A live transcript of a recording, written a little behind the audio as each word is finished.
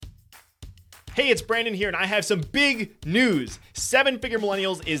Hey, it's Brandon here, and I have some big news. Seven Figure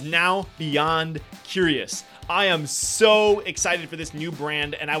Millennials is now beyond curious. I am so excited for this new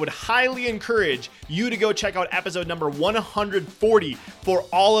brand, and I would highly encourage you to go check out episode number 140 for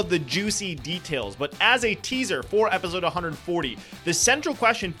all of the juicy details. But as a teaser for episode 140, the central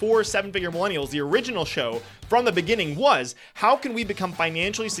question for Seven Figure Millennials, the original show from the beginning, was how can we become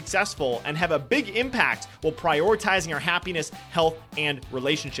financially successful and have a big impact while prioritizing our happiness, health, and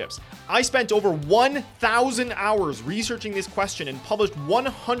relationships? I spent over 1,000 hours researching this question and published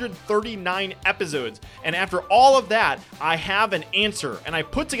 139 episodes. And after all of that, I have an answer, and I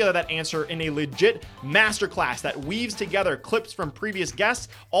put together that answer in a legit masterclass that weaves together clips from previous guests,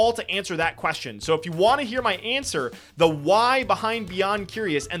 all to answer that question. So if you want to hear my answer, the why behind Beyond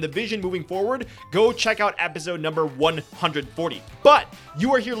Curious and the vision moving forward, go check out episode number 140. But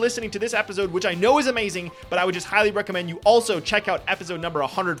you are here listening to this episode, which I know is amazing, but I would just highly recommend you also check out episode number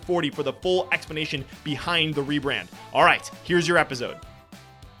 140 for the full explanation behind the rebrand. All right, here's your episode.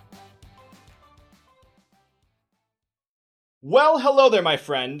 Well, hello there, my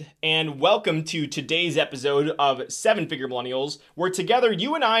friend, and welcome to today's episode of Seven Figure Millennials, where together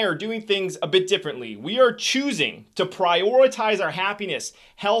you and I are doing things a bit differently. We are choosing to prioritize our happiness,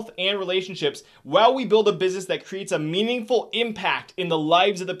 health, and relationships while we build a business that creates a meaningful impact in the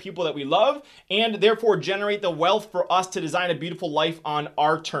lives of the people that we love, and therefore generate the wealth for us to design a beautiful life on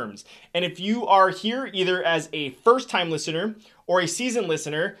our terms. And if you are here either as a first-time listener or a seasoned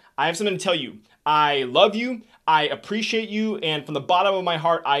listener, I have something to tell you. I love you. I appreciate you, and from the bottom of my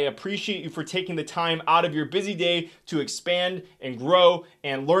heart, I appreciate you for taking the time out of your busy day to expand and grow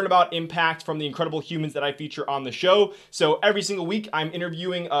and learn about impact from the incredible humans that I feature on the show. So every single week, I'm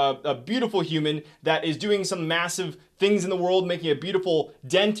interviewing a beautiful human that is doing some massive things in the world, making a beautiful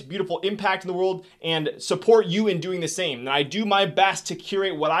dent, beautiful impact in the world, and support you in doing the same. And I do my best to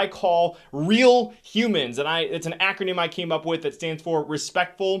curate what I call real humans. And it's an acronym I came up with that stands for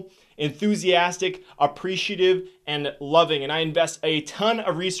respectful, enthusiastic, appreciative, and loving. And I invest a ton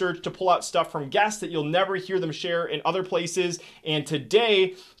of research to pull out stuff from guests that you'll never hear them share in other places. And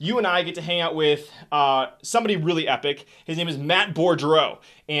today, you and I get to hang out with somebody really epic. His name is Matt Beaudreau.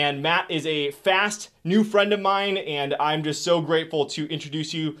 And Matt is a fast new friend of mine, and I'm just so grateful to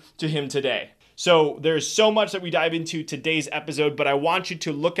introduce you to him today. So there's so much that we dive into today's episode, but I want you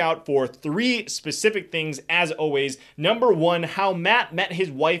to look out for three specific things as always. Number one, how Matt met his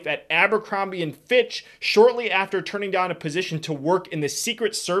wife at Abercrombie & Fitch shortly after turning down a position to work in the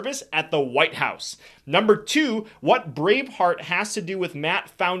Secret Service at the White House. Number two, what Braveheart has to do with Matt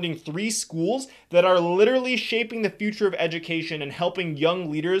founding three schools that are literally shaping the future of education and helping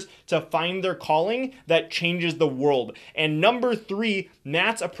young leaders to find their calling that changes the world. And number three,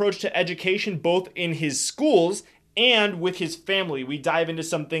 Matt's approach to education, both in his schools and with his family. We dive into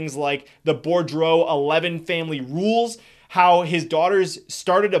some things like the Beaudreau 11 family rules, how his daughters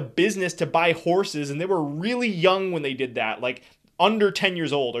started a business to buy horses, and they were really young when they did that, like under 10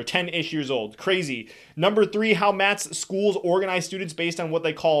 years old or 10-ish years old. Crazy. Number three, how Matt's schools organize students based on what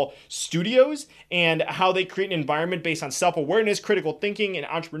they call studios and how they create an environment based on self-awareness, critical thinking, and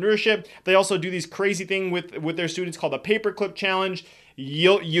entrepreneurship. They also do these crazy thing with their students called the paperclip challenge.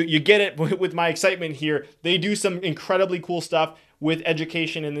 You get it with my excitement here. They do some incredibly cool stuff with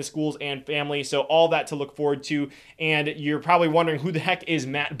education in the schools and family. So all that to look forward to. And you're probably wondering, who the heck is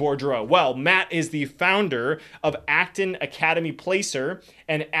Matt Beaudreau? Well, Matt is the founder of Acton Academy Placer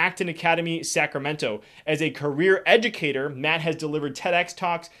and Acton Academy Sacramento. As a career educator, Matt has delivered TEDx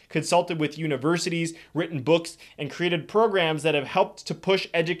talks, consulted with universities, written books, and created programs that have helped to push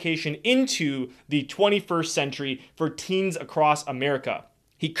education into the 21st century for teens across America.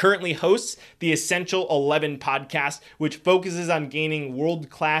 He currently hosts the Essential 11 podcast, which focuses on gaining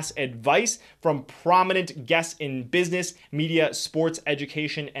world-class advice from prominent guests in business, media, sports,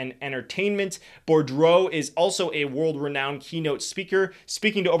 education, and entertainment. Beaudreau is also a world-renowned keynote speaker,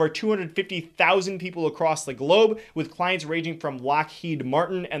 speaking to over 250,000 people across the globe, with clients ranging from Lockheed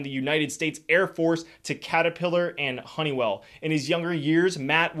Martin and the United States Air Force to Caterpillar and Honeywell. In his younger years,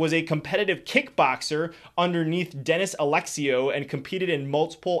 Matt was a competitive kickboxer underneath Dennis Alexio and competed in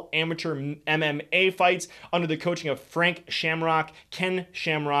multiple amateur MMA fights under the coaching of Frank Shamrock, Ken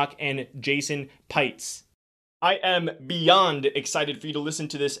Shamrock, and Jason Pites. I am beyond excited for you to listen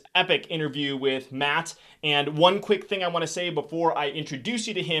to this epic interview with Matt. And one quick thing I want to say before I introduce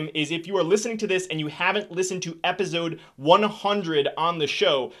you to him is if you are listening to this and you haven't listened to episode 100 on the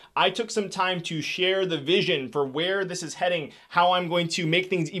show, I took some time to share the vision for where this is heading, how I'm going to make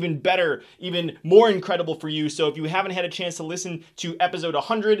things even better, even more incredible for you. So if you haven't had a chance to listen to episode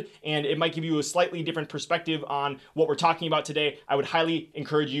 100, and it might give you a slightly different perspective on what we're talking about today, I would highly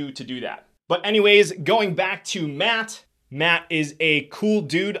encourage you to do that. But anyways, going back to Matt. Matt is a cool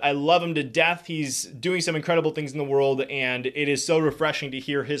dude. I love him to death. He's doing some incredible things in the world, and it is so refreshing to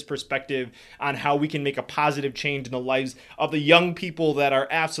hear his perspective on how we can make a positive change in the lives of the young people that are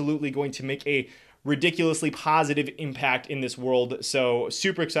absolutely going to make a ridiculously positive impact in this world. So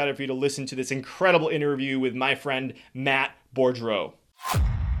super excited for you to listen to this incredible interview with my friend Matt Beaudreau.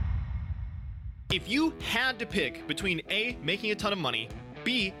 If you had to pick between A, making a ton of money,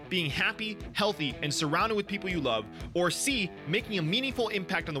 B, being happy, healthy, and surrounded with people you love, or C, making a meaningful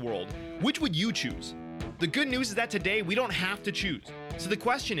impact on the world, which would you choose? The good news is that today we don't have to choose. So the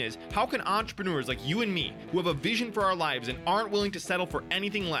question is, how can entrepreneurs like you and me, who have a vision for our lives and aren't willing to settle for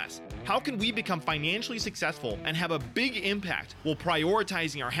anything less, how can we become financially successful and have a big impact while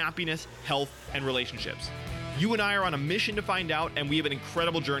prioritizing our happiness, health, and relationships? You and I are on a mission to find out, and we have an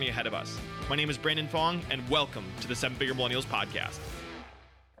incredible journey ahead of us. My name is Brandon Fong, and welcome to the 7-Figure Millennials Podcast.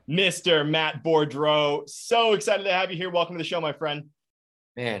 Mr. Matt Beaudreau, so excited to have you here. Welcome to the show, my friend.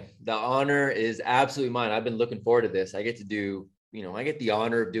 Man, the honor is absolutely mine. I've been looking forward to this. I get to do, I get the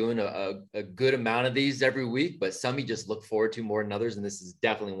honor of doing a good amount of these every week, but some you just look forward to more than others. And this is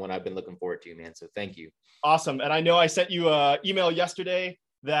definitely one I've been looking forward to, man. So thank you. Awesome. And I know I sent you an email yesterday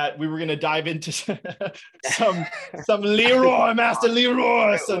that we were going to dive into some Leroy, Master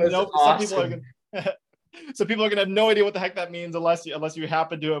Leroy. So awesome. some people are going to have no idea what the heck that means unless you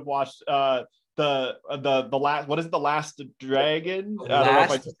happen to have watched the last, what is it? The Last Dragon?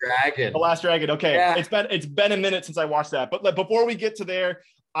 The Last Dragon. Okay. Yeah. It's been a minute since I watched that. But before we get to there,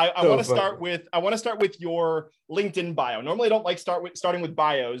 I want to start with your LinkedIn bio. Normally I don't like starting with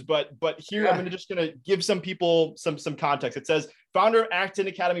bios, but here I'm just going to give some people some context. It says founder of Acton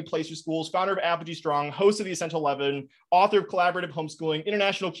Academy Placer Schools, founder of Apogee Strong, host of the Essential 11, author of Collaborative Homeschooling,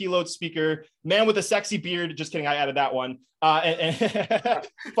 international keynote speaker, man with a sexy beard. Just kidding. I added that one. And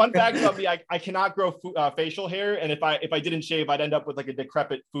fun fact about me, I cannot grow facial hair. And if I didn't shave, I'd end up with like a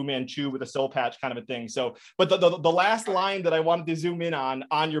decrepit Fu Manchu with a soul patch kind of a thing. So, but the last line that I wanted to zoom in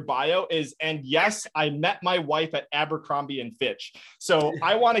on your bio is, and yes, I met my wife at Abercrombie and Fitch. So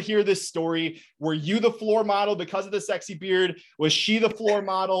I want to hear this story. Were you the floor model because of the sexy beard? Was she the floor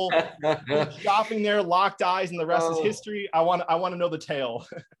model? Shopping there, locked eyes, and the rest is history. I want to know the tale.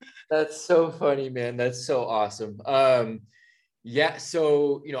 That's so funny, man. That's so awesome. Yeah.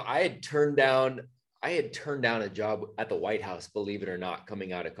 So, I had turned down a job at the White House, believe it or not,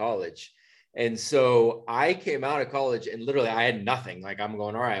 coming out of college. And so I came out of college and literally I had nothing. Like I'm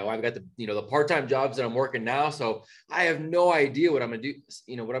going, all right, well, I've got the part-time jobs that I'm working now. So I have no idea what I'm going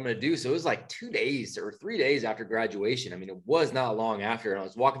to do. So it was like 2 days or 3 days after graduation. I mean, it was not long after. And I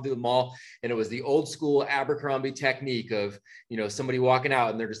was walking through the mall and it was the old school Abercrombie technique of, somebody walking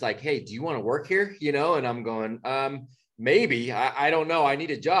out and they're just like, hey, do you want to work here? And I'm going, maybe, I don't know. I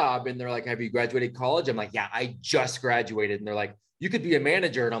need a job. And they're like, have you graduated college? I'm like, yeah, I just graduated. And they're like, you could be a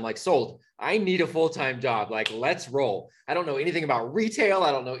manager. And I'm like, sold. I need a full-time job. Like, let's roll. I don't know anything about retail.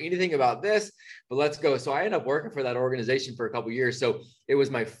 I don't know anything about this, but let's go. So I ended up working for that organization for a couple of years. So it was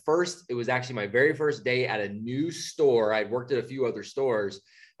actually my very first day at a new store. I'd worked at a few other stores.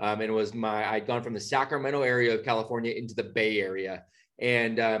 And I'd gone from the Sacramento area of California into the Bay Area.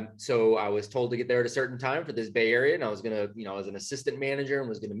 And so I was told to get there at a certain time for this Bay Area. And I was going to, I was an assistant manager and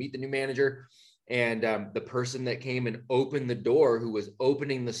was going to meet the new manager. And the person that came and opened the door, who was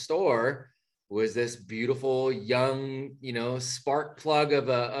opening the store, was this beautiful young, spark plug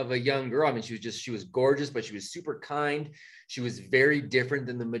of a young girl. I mean, she was gorgeous, but she was super kind. She was very different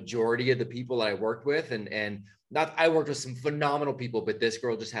than the majority of the people that I worked with. And I worked with some phenomenal people, but this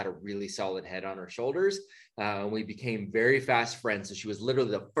girl just had a really solid head on her shoulders. And we became very fast friends. So she was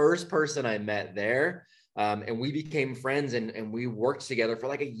literally the first person I met there. And we became friends and we worked together for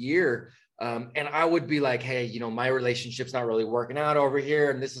like a year. And I would be like, hey, my relationship's not really working out over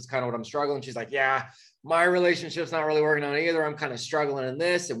here. And this is kind of what I'm struggling. She's like, yeah, my relationship's not really working out either. I'm kind of struggling in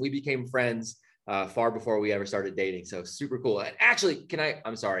this. And we became friends far before we ever started dating. So super cool. And actually, can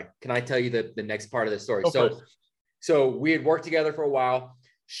I tell you the next part of the story? So we had worked together for a while.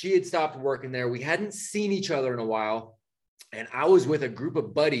 She had stopped working there. We hadn't seen each other in a while. And I was with a group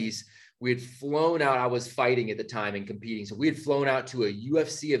of buddies. We had flown out. I was fighting at the time and competing. So we had flown out to a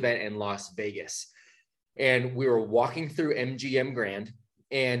UFC event in Las Vegas. And we were walking through MGM Grand.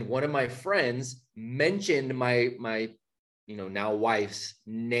 And one of my friends mentioned my now wife's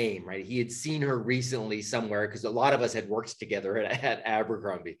name, right? He had seen her recently somewhere because a lot of us had worked together at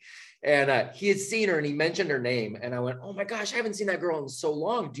Abercrombie. And he had seen her and he mentioned her name. And I went, oh my gosh, I haven't seen that girl in so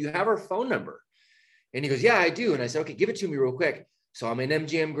long. Do you have her phone number? And he goes, yeah, I do. And I said, okay, give it to me real quick. So I'm in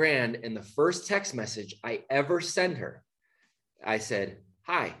MGM Grand, and the first text message I ever send her, I said,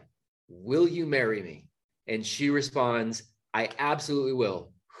 hi, will you marry me? And she responds, I absolutely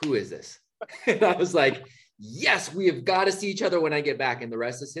will. Who is this? And I was like, yes, we have got to see each other when I get back. And the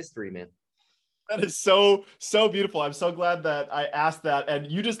rest is history, man. That is so, so beautiful. I'm so glad that I asked that. And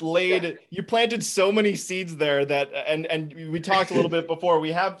you just you planted so many seeds there that, and we talked a little bit before.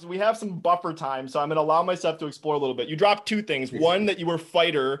 We have some buffer time, so I'm going to allow myself to explore a little bit. You dropped two things. One, that you were a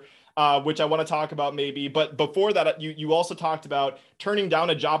fighter, which I want to talk about maybe. But before that, you also talked about turning down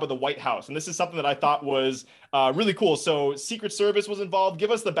a job at the White House. And this is something that I thought was really cool. So Secret Service was involved.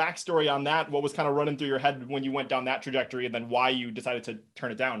 Give us the backstory on that. What was kind of running through your head when you went down that trajectory, and then why you decided to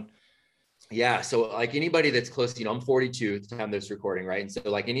turn it down? Yeah. So like anybody that's close, I'm 42 at the time of this recording, right? And so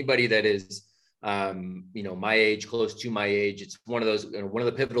like anybody that is, my age, close to my age, it's one of those, one of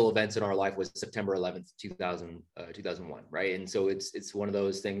the pivotal events in our life was September 11th, 2001. Right. And so it's one of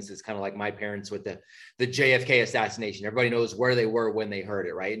those things. It's kind of like my parents with the JFK assassination. Everybody knows where they were when they heard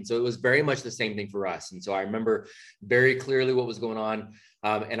it. Right. And so it was very much the same thing for us. And so I remember very clearly what was going on.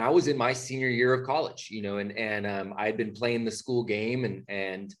 And I was in my senior year of college, and I had been playing the school game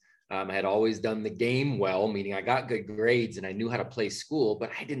and I had always done the game well, meaning I got good grades and I knew how to play school,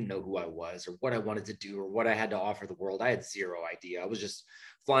 but I didn't know who I was or what I wanted to do or what I had to offer the world. I had zero idea. I was just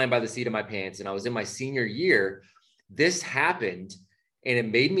flying by the seat of my pants. And I was in my senior year. This happened and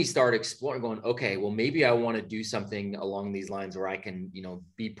it made me start exploring, going, okay, well, maybe I want to do something along these lines where I can,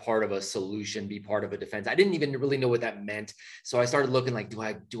 be part of a solution, be part of a defense. I didn't even really know what that meant. So I started looking like,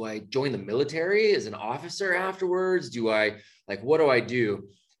 do I join the military as an officer afterwards? What do I do?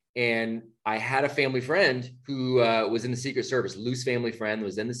 And I had a family friend who was in the Secret Service, loose family friend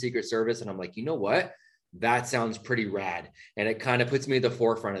was in the Secret Service. And I'm like, you know what? That sounds pretty rad. And it kind of puts me at the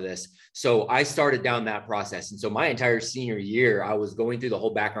forefront of this. So I started down that process. And so my entire senior year, I was going through the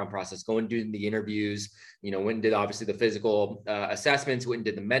whole background process, going doing the interviews, went and did obviously the physical assessments, went and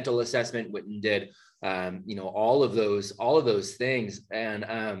did the mental assessment, went and did, all of those things.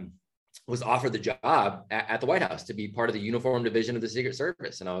 And, was offered the job at the White House to be part of the uniform division of the Secret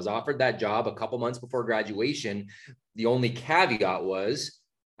Service. And I was offered that job a couple months before graduation. The only caveat was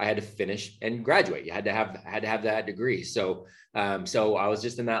I had to finish and graduate. You had to have that degree. So I was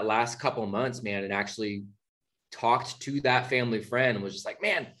just in that last couple of months, man, and actually talked to that family friend and was just like,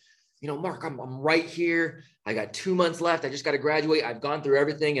 man, Mark, I'm right here. I got 2 months left. I just got to graduate. I've gone through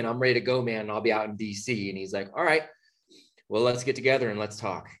everything and I'm ready to go, man. And I'll be out in DC. And he's like, all right, well, let's get together and let's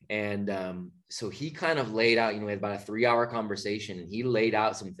talk. And so he kind of laid out, we had about a 3-hour conversation and he laid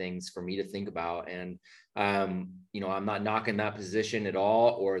out some things for me to think about. And, I'm not knocking that position at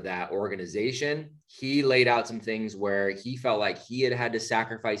all or that organization. He laid out some things where he felt like he had to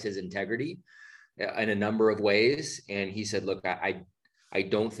sacrifice his integrity in a number of ways. And he said, look, I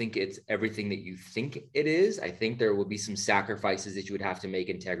don't think it's everything that you think it is. I think there will be some sacrifices that you would have to make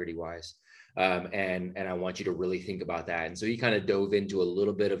integrity wise. And I want you to really think about that. And so he kind of dove into a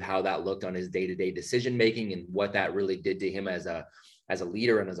little bit of how that looked on his day-to-day decision making and what that really did to him as a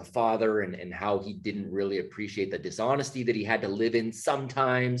leader and as a father, and how he didn't really appreciate the dishonesty that he had to live in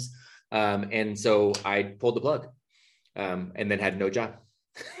sometimes. And so I pulled the plug and then had no job.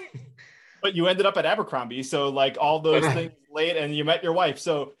 But you ended up at Abercrombie, so like all those things late, and you met your wife.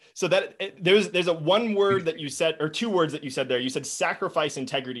 So that there's a one word that you said, or two words that you said there. You said sacrifice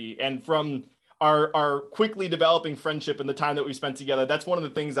integrity, and from our quickly developing friendship and the time that we spent together, that's one of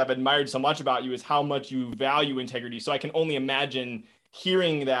the things I've admired so much about you is how much you value integrity. So I can only imagine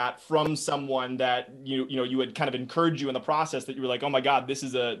hearing that from someone that you had kind of encouraged you in the process, that you were like, oh my God, this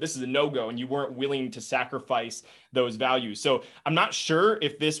is a no-go, and you weren't willing to sacrifice those values. So I'm not sure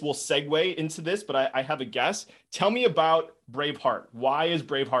if this will segue into this, but I have a guess. Tell me about Braveheart. Why is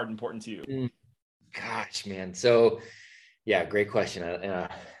Braveheart important to you? Gosh, man. So yeah, great question.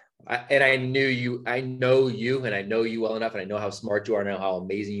 And I know you, and I know you well enough, and I know how smart you are, and I know how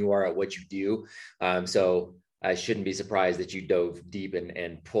amazing you are at what you do. So I shouldn't be surprised that you dove deep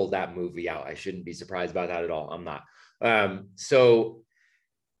and pulled that movie out. I shouldn't be surprised about that at all. I'm not. So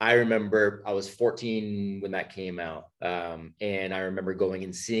I remember I was 14 when that came out. And I remember going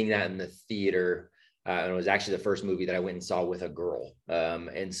and seeing that in the theater. And it was actually the first movie that I went and saw with a girl.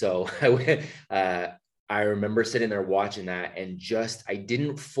 And so I remember sitting there watching that and I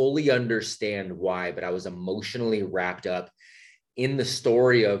didn't fully understand why, but I was emotionally wrapped up in the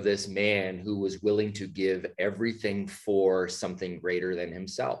story of this man who was willing to give everything for something greater than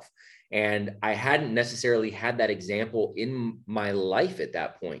himself. And I hadn't necessarily had that example in my life at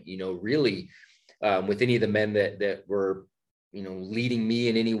that point, really with any of the men that were, leading me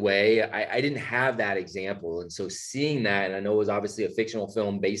in any way. I didn't have that example. And so seeing that, and I know it was obviously a fictional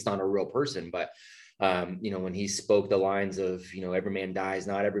film based on a real person, but when he spoke the lines of, every man dies,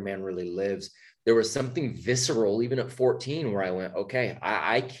 not every man really lives. There was something visceral, even at 14, where I went, okay,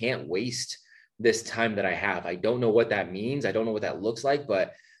 I can't waste this time that I have. I don't know what that means. I don't know what that looks like,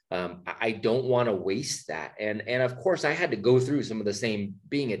 but I don't want to waste that. And of course, I had to go through some of the same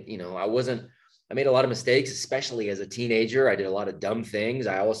being it. I made a lot of mistakes, especially as a teenager. I did a lot of dumb things.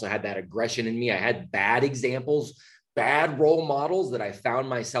 I also had that aggression in me. I had bad examples, bad role models that I found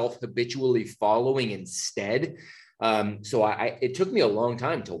myself habitually following instead. So it took me a long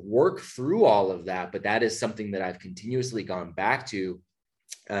time to work through all of that, but that is something that I've continuously gone back to.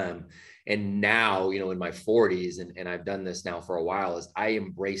 And now, in my 40s, and I've done this now for a while, is I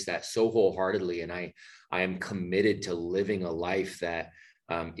embrace that so wholeheartedly. And I am committed to living a life that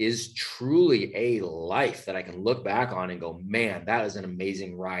is truly a life that I can look back on and go, man, that is an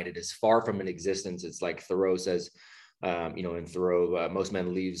amazing ride. It is far from an existence. It's like Thoreau says, in Thoreau, most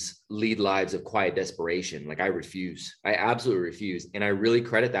men lead lives of quiet desperation. Like I refuse. I absolutely refuse. And I really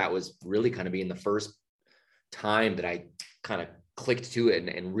credit that was really kind of being the first time that I kind of clicked to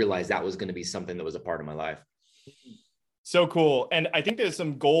it and realized that was going to be something that was a part of my life. So cool. And I think there's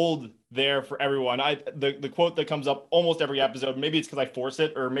some gold there for everyone. The quote that comes up almost every episode, maybe it's because I force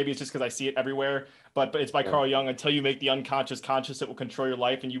it, or maybe it's just because I see it everywhere, but it's by Carl Jung: until you make the unconscious conscious, it will control your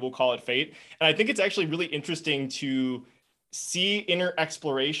life and you will call it fate. And I think it's actually really interesting to see inner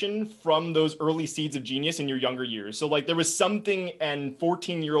exploration from those early seeds of genius in your younger years. So like there was something in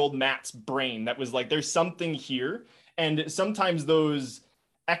 14-year-old Matt's brain that was like, there's something here. And sometimes those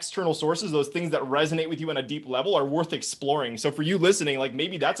external sources, those things that resonate with you on a deep level, are worth exploring. So for you listening, like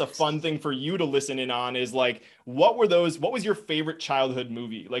maybe that's a fun thing for you to listen in on, is like, what was your favorite childhood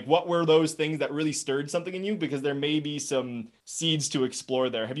movie? Like what were those things that really stirred something in you? Because there may be some seeds to explore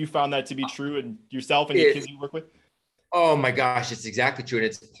there. Have you found that to be true in yourself and your kids you work with? Oh my gosh, it's exactly true. And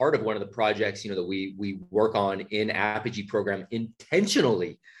it's part of one of the projects, that we work on in Apogee program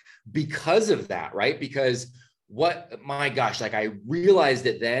intentionally because of that, right? Because my gosh, like I realized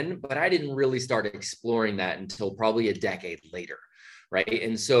it then, but I didn't really start exploring that until probably a decade later. Right.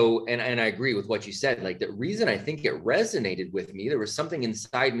 And so, and I agree with what you said. Like the reason I think it resonated with me, there was something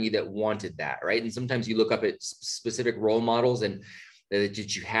inside me that wanted that. Right. And sometimes you look up at specific role models and that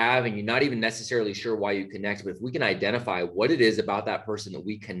you have, and you're not even necessarily sure why you connect. But if we can identify what it is about that person that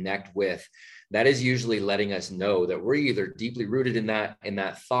we connect with, that is usually letting us know that we're either deeply rooted in that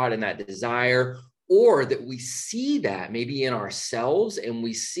thought and that desire, or that we see that maybe in ourselves and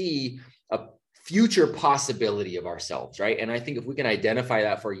we see a future possibility of ourselves, right? And I think if we can identify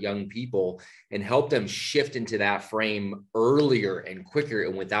that for young people and help them shift into that frame earlier and quicker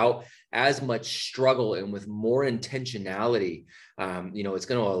and without as much struggle and with more intentionality, it's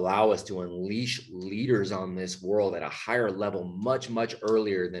going to allow us to unleash leaders on this world at a higher level, much, much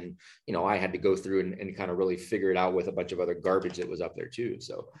earlier than, I had to go through and kind of really figure it out with a bunch of other garbage that was up there too.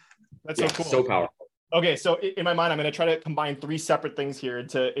 So that's so cool. So powerful. Okay, so in my mind, I'm going to try to combine three separate things here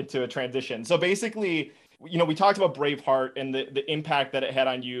into a transition. So basically, we talked about Braveheart and the impact that it had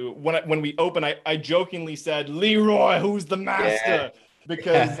on you. When we opened, I jokingly said, Leroy, who's the master? Yeah.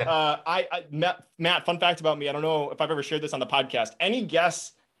 Because Matt, fun fact about me, I don't know if I've ever shared this on the podcast. Any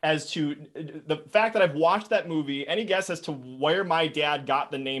guess as to the fact that I've watched that movie, any guess as to where my dad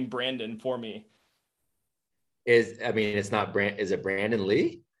got the name Brandon for me? It's not is it Brandon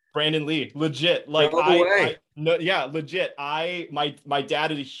Lee? Brandon Lee, legit. Like legit. My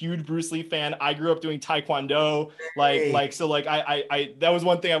dad is a huge Bruce Lee fan. I grew up doing Taekwondo. I that was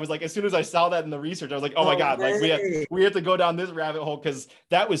one thing I was like, as soon as I saw that in the research, I was like, oh my God, like we have to go down this rabbit hole, because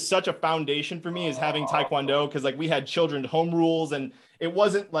that was such a foundation for me, is having Taekwondo, because like we had children home rules, and it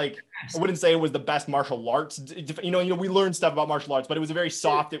wasn't like, I wouldn't say it was the best martial arts. We learned stuff about martial arts, but it was very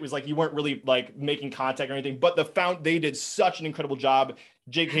soft. It was like you weren't really like making contact or anything. But they did such an incredible job.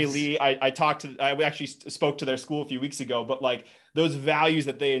 J.K. Lee, I actually spoke to their school a few weeks ago, but like those values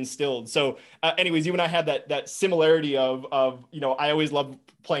that they instilled. So anyways, you and I had that similarity of I always loved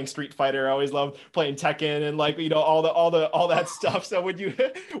playing Street Fighter. I always loved playing Tekken and like, all that stuff. So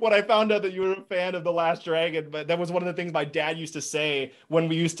when I found out that you were a fan of The Last Dragon, but that was one of the things my dad used to say when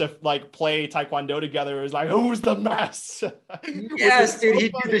we used to like play Taekwondo together. It was like, who's the mess? Yes, dude, he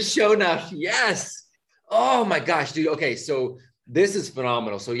did the show now. Yes. Oh my gosh, dude. Okay. So this is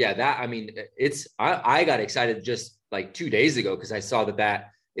phenomenal. So yeah, I got excited just like 2 days ago, because I saw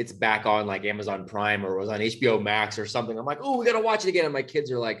that it's back on like Amazon Prime, or it was on HBO Max or something. I'm like, oh, we got to watch it again. And my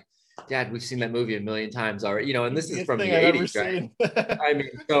kids are like, Dad, we've seen that movie a million times already, and this is from the 80s, right?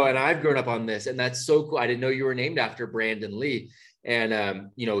 And I've grown up on this, and that's so cool. I didn't know you were named after Brandon Lee. And,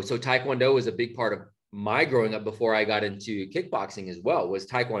 so Taekwondo is a big part of my growing up before I got into kickboxing as well was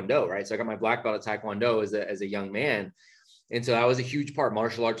Taekwondo, right? So I got my black belt at Taekwondo as a young man. And so that was a huge part.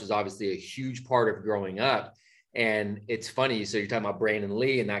 Martial arts was obviously a huge part of growing up. And it's funny. So you're talking about Brandon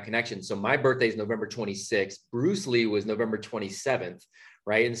Lee and that connection. So my birthday is November 26th. Bruce Lee was November 27th.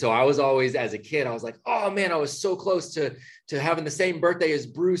 Right. And so I was always, as a kid, I was like, oh man, I was so close to having the same birthday as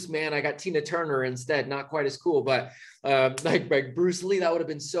Bruce, man. I got Tina Turner instead. Not quite as cool, but like Bruce Lee, that would have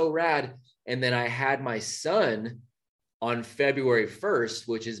been so rad. And then I had my son on February 1st,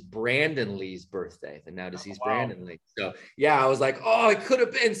 which is Brandon Lee's birthday, the now deceased Brandon Lee. So yeah, I was like, oh, it could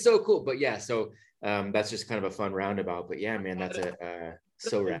have been so cool. But yeah, so that's just kind of a fun roundabout. But yeah, man, that's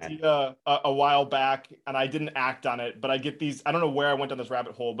so rad. A while back, and I didn't act on it, but I get these. I don't know where I went down this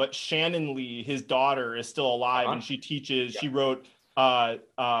rabbit hole, but Shannon Lee, his daughter, is still alive, and she teaches. She wrote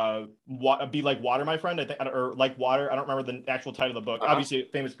 "Be Like Water, My Friend," I think, or "Like Water." I don't remember the actual title of the book. Obviously, a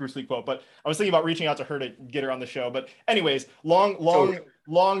famous Bruce Lee quote. But I was thinking about reaching out to her to get her on the show. But anyways,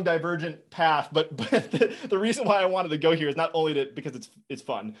 long divergent path. But the reason why I wanted to go here is not only because it's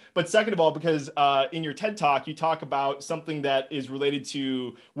fun, but second of all because in your TED Talk you talk about something that is related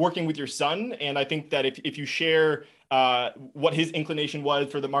to working with your son, and I think that if you share what his inclination was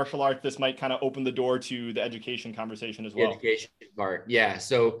for the martial arts, this might kind of open the door to the education conversation as well. The education part, yeah.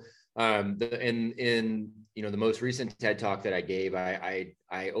 So in the most recent TED Talk that I gave, I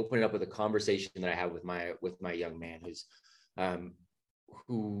opened it up with a conversation that I have with my young man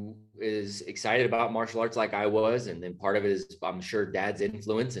who is excited about martial arts like I was. And then part of it is, I'm sure, dad's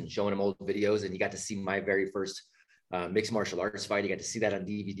influence and showing him old videos. And he got to see my very first mixed martial arts fight. He got to see that on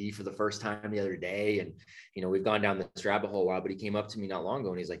DVD for the first time the other day. And, we've gone down this rabbit hole a while, but he came up to me not long ago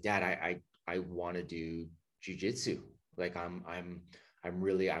and he's like, Dad, I want to do jujitsu. Like I'm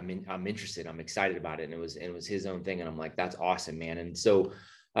interested. I'm excited about it. And it was his own thing. And I'm like, that's awesome, man. And so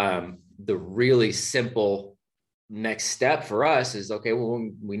the really simple next step for us is, okay, well,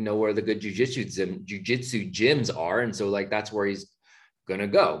 we know where the good jujitsu gyms are. And so like, that's where he's going to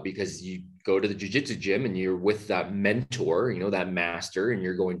go, because you go to the jujitsu gym and you're with that mentor, that master, and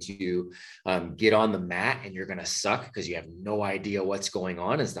you're going to get on the mat and you're going to suck because you have no idea what's going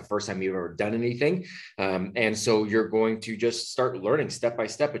on. It's the first time you've ever done anything. And so you're going to just start learning step by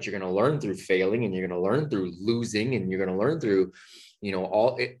step, but you're going to learn through failing, and you're going to learn through losing, and you're going to learn through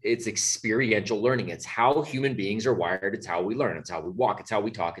it's experiential learning. It's how human beings are wired. It's how we learn. It's how we walk. It's how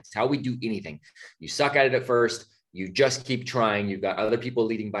we talk. It's how we do anything. You suck at it at first. You just keep trying. You've got other people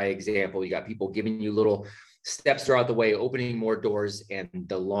leading by example. You got people giving you little steps throughout the way, opening more doors. And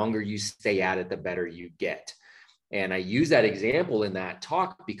the longer you stay at it, the better you get. And I use that example in that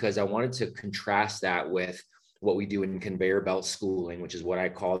talk because I wanted to contrast that with what we do in conveyor belt schooling, which is what I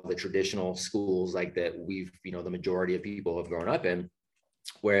call the traditional schools, like that the majority of people have grown up in.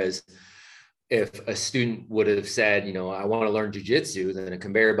 Whereas if a student would have said, I want to learn jujitsu, then a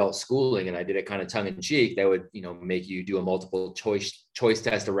conveyor belt schooling, and I did it kind of tongue in cheek, that would, make you do a multiple choice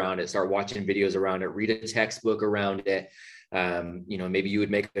test around it, start watching videos around it, read a textbook around it. Maybe you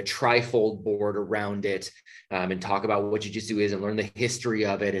would make a trifold board around it and talk about what jujitsu is and learn the history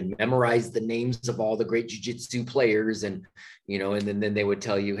of it and memorize the names of all the great jujitsu players. And, and then they would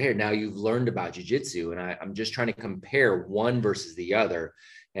tell you, hey, now you've learned about jujitsu. And I'm just trying to compare one versus the other.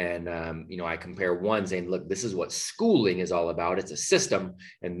 And, I compare one saying, look, this is what schooling is all about. It's a system.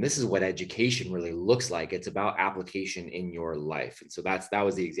 And this is what education really looks like. It's about application in your life. And so that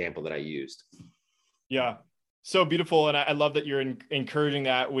was the example that I used. Yeah. So beautiful. And I love that you're encouraging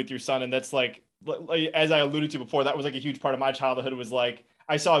that with your son. And that's like, as I alluded to before, that was like a huge part of my childhood. It was like,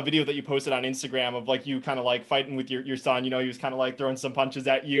 I saw a video that you posted on Instagram of like you kind of like fighting with your son, he was kind of like throwing some punches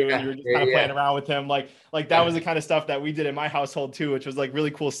at you and you were just kind of playing around with him. Like that was the kind of stuff that we did in my household too, which was like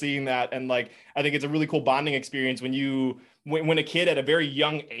really cool seeing that. And like, I think it's a really cool bonding experience when a kid at a very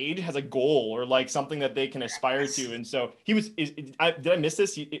young age has a goal or like something that they can aspire to. And so did I miss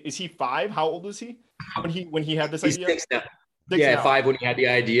this? Is he 5? How old was he when he had this idea? 6 now. Now. 5 when he had the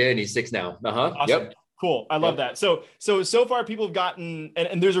idea, and he's 6 now. Awesome. Yep. Cool. I love that. So far people have gotten,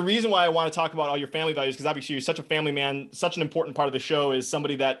 and there's a reason why I want to talk about all your family values, because obviously you're such a family man. Such an important part of the show is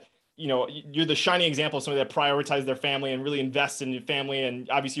somebody that, you're the shining example of somebody that prioritizes their family and really invests in your family. And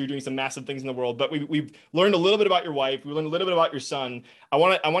obviously you're doing some massive things in the world, but we've learned a little bit about your wife. We learned a little bit about your son. I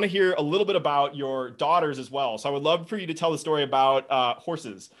want to hear a little bit about your daughters as well. So I would love for you to tell the story about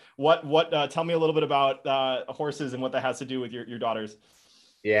horses. Tell me a little bit about horses and what that has to do with your daughters.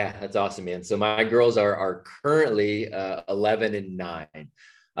 Yeah, that's awesome, man. So my girls are currently 11 and 9.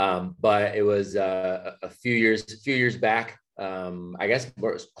 But it was a few years back. I guess it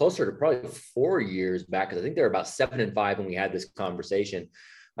was closer to probably 4 years back, because I think they were about 7 and 5 when we had this conversation.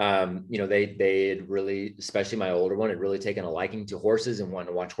 They had really, especially my older one, had really taken a liking to horses and wanted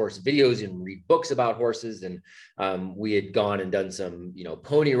to watch horse videos and read books about horses. And we had gone and done some,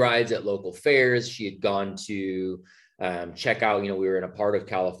 pony rides at local fairs. She had gone to check out, we were in a part of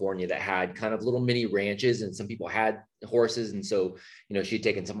California that had kind of little mini ranches and some people had horses. And so, she'd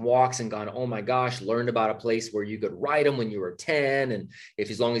taken some walks and gone, oh my gosh, learned about a place where you could ride them when you were 10. And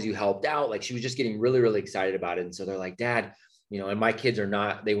as long as you helped out, like she was just getting really, really excited about it. And so they're like, Dad, and my kids were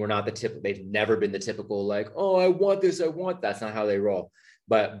not the typical, they've never been the typical, like, oh, I want this, I want, that's not how they roll.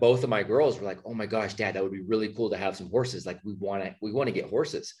 But both of my girls were like, oh my gosh, Dad, that would be really cool to have some horses. Like we want to get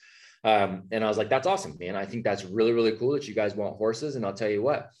horses. And I was like, that's awesome, man. I think that's really, really cool that you guys want horses. And I'll tell you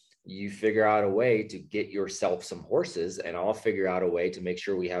what, you figure out a way to get yourself some horses and I'll figure out a way to make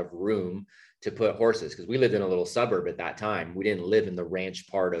sure we have room to put horses. Cause we lived in a little suburb at that time. We didn't live in the ranch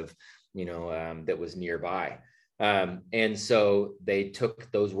part of, that was nearby. And so they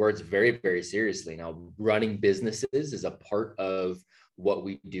took those words very, very seriously. Now, running businesses is a part of what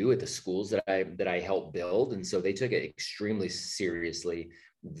we do at the schools that I help build. And so they took it extremely seriously.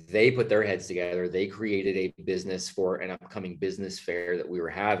 They put their heads together. They created a business for an upcoming business fair that we were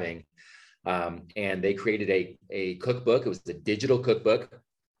having. And they created a cookbook. It was a digital cookbook.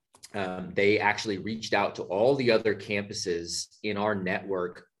 They actually reached out to all the other campuses in our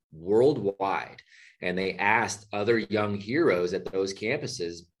network worldwide. And they asked other young heroes at those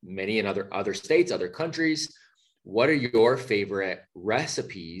campuses, many in other states, other countries, what are your favorite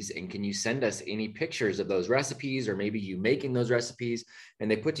recipes? And can you send us any pictures of those recipes or maybe you making those recipes?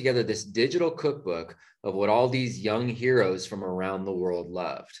 And they put together this digital cookbook of what all these young heroes from around the world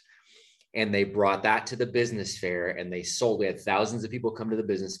loved. And they brought that to the business fair and they sold. We had thousands of people come to the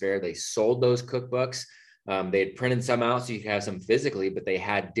business fair. They sold those cookbooks. They had printed some out so you could have some physically, but they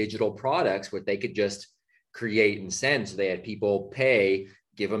had digital products where they could just create and send. So they had people pay,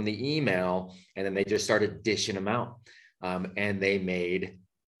 give them the email, and then they just started dishing them out. And they made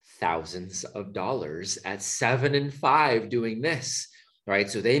thousands of dollars at 7 and 5 doing this, right?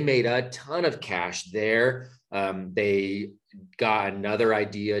 So they made a ton of cash there. They got another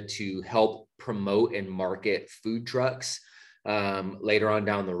idea to help promote and market food trucks later on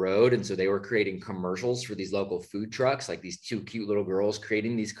down the road. And so they were creating commercials for these local food trucks, like these two cute little girls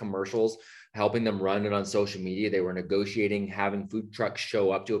creating these commercials, helping them run it on social media. They were negotiating, having food trucks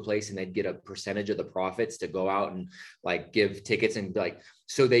show up to a place and they'd get a percentage of the profits to go out and like give tickets. And like,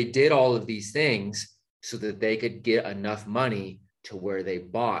 so they did all of these things so that they could get enough money to where they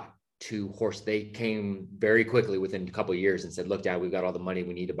bought 2 horses. They came very quickly within a couple of years and said, look, Dad, we've got all the money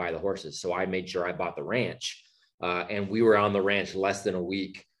we need to buy the horses. So I made sure I bought the ranch. And we were on the ranch less than a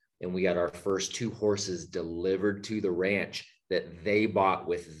week and we got our first 2 horses delivered to the ranch that they bought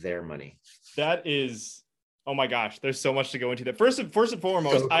with their money. That is, oh my gosh, there's so much to go into that. First and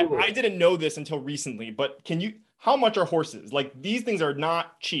foremost, So cool. I didn't know this until recently, but how much are horses? Like these things are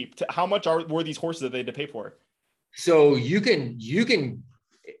not cheap. How much were these horses that they had to pay for? So you can,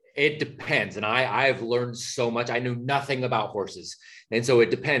 it depends. And I've learned so much. I knew nothing about horses. And so it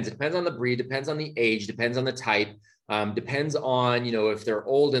depends. It depends on the breed, depends on the age, depends on the type, depends on, if they're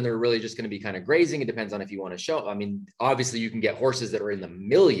old and they're really just going to be kind of grazing. It depends on if you want to show. I mean, obviously you can get horses that are in the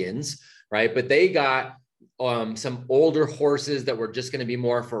millions, right? But they got some older horses that were just going to be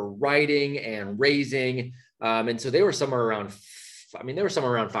more for riding and raising. And so they were somewhere around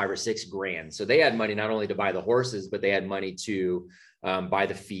 5 or 6 grand. So they had money not only to buy the horses, but they had money to buy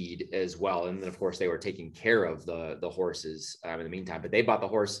the feed as well. And then of course they were taking care of the horses in the meantime, but they bought the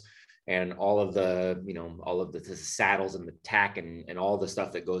horse and all of the saddles and the tack and all the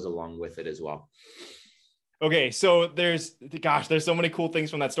stuff that goes along with it as well. Okay. So there's so many cool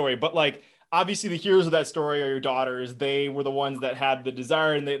things from that story, but like, obviously the heroes of that story are your daughters. They were the ones that had the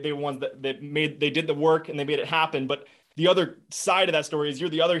desire and they were ones that they did the work and they made it happen. But the other side of that story is you're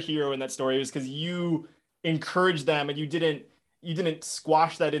the other hero in that story is because you encouraged them and you didn't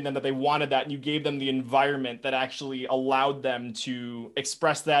squash that in them that they wanted that, and you gave them the environment that actually allowed them to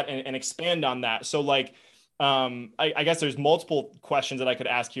express that and expand on that. So like, I guess there's multiple questions that I could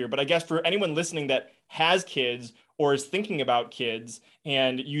ask here, but I guess for anyone listening that has kids or is thinking about kids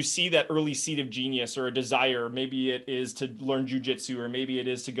and you see that early seed of genius or a desire, maybe it is to learn jujutsu or maybe it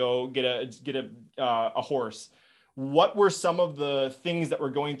is to go get a horse. What were some of the things that were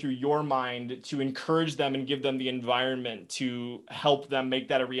going through your mind to encourage them and give them the environment to help them make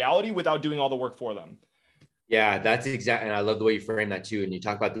that a reality without doing all the work for them? Yeah, that's exactly. And I love the way you frame that too. And you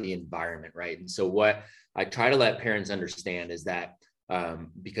talk about the environment, right? And so what I try to let parents understand is that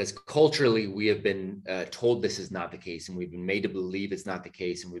because culturally we have been told this is not the case, and we've been made to believe it's not the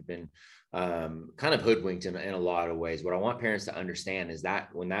case, and we've been kind of hoodwinked in a lot of ways. What I want parents to understand is that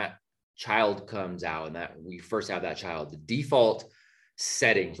when that child comes out and that we first have that child, the default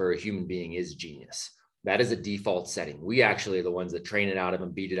setting for a human being is genius. That is a default setting. We actually are the ones that train it out of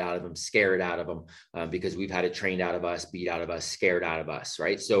them, beat it out of them, scare it out of them, because we've had it trained out of us, beat out of us, scared out of us,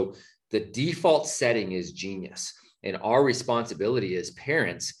 right? So the default setting is genius. And our responsibility as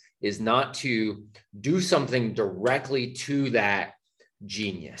parents is not to do something directly to that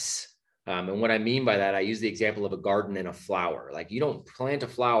genius. And what I mean by that, I use the example of a garden and a flower. Like, you don't plant a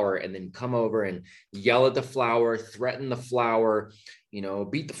flower and then come over and yell at the flower, threaten the flower,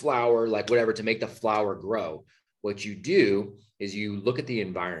 beat the flower, like whatever, to make the flower grow. What you do is you look at the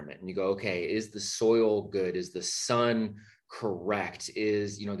environment and you go, okay, is the soil good? Is the sun correct?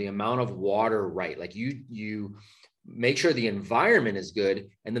 Is, the amount of water right? Like you make sure the environment is good.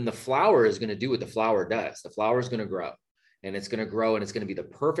 And then the flower is going to do what the flower does. The flower is going to grow. And it's going to grow, and it's going to be the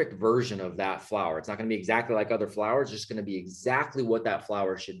perfect version of that flower. It's not going to be exactly like other flowers. It's just going to be exactly what that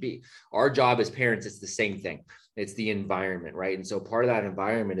flower should be. Our job as parents, it's the same thing. It's the environment, right? And so part of that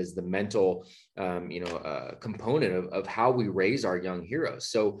environment is the mental, component of how we raise our young heroes.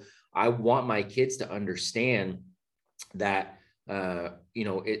 So I want my kids to understand that,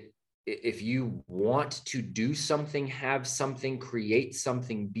 if you want to do something, have something, create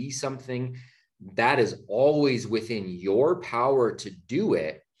something, be something, that is always within your power to do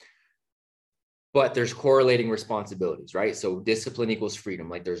it. But there's correlating responsibilities, right? So discipline equals freedom.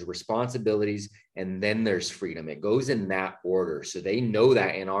 Like, there's responsibilities and then there's freedom. It goes in that order. So they know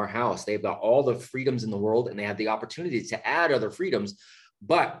that in our house, they've got all the freedoms in the world, and they have the opportunity to add other freedoms,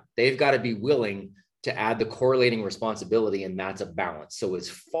 but they've got to be willing to add the correlating responsibility. And that's a balance. So as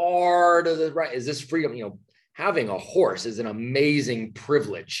far to the right is this freedom, having a horse is an amazing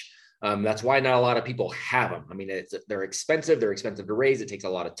privilege. That's why not a lot of people have them. I mean, they're expensive. They're expensive to raise. It takes a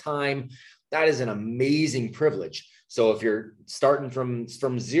lot of time. That is an amazing privilege. So if you're starting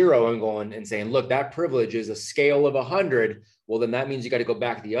from zero and going and saying, look, that privilege is a scale of 100, well, then that means you got to go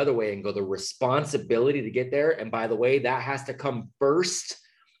back the other way and go the responsibility to get there. And by the way, that has to come first.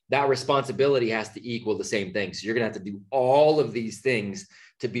 That responsibility has to equal the same thing. So you're going to have to do all of these things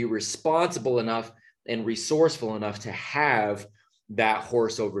to be responsible enough and resourceful enough to have that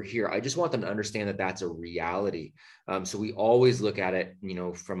horse over here. I just want them to understand that that's a reality. So we always look at it,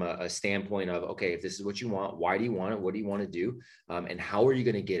 from a standpoint of, okay, if this is what you want, why do you want it? What do you want to do? And how are you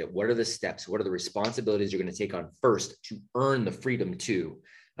going to get it? What are the steps? What are the responsibilities you're going to take on first to earn the freedom to?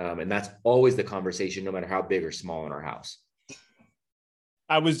 And that's always the conversation, no matter how big or small in our house.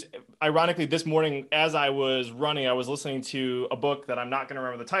 I was, ironically, this morning as I was running, I was listening to a book that I'm not going to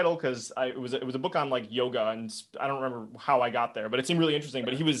remember the title because it was a book on like yoga, and I don't remember how I got there, but it seemed really interesting.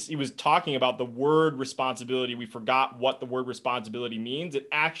 But he was talking about the word responsibility. We forgot what the word responsibility means. It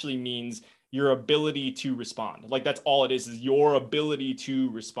actually means your ability to respond. Like, that's all it is your ability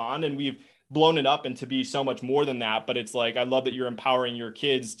to respond. And we've blown it up into be so much more than that. But it's like, I love that you're empowering your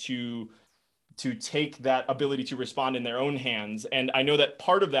kids to take that ability to respond in their own hands. And I know that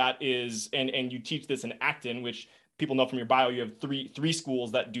part of that is, and you teach this in Acton, which people know from your bio, you have three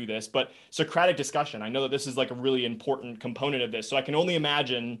schools that do this, but Socratic discussion. I know that this is like a really important component of this. So I can only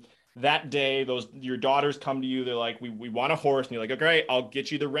imagine that day, your daughters come to you, they're like, we want a horse. And you're like, okay, I'll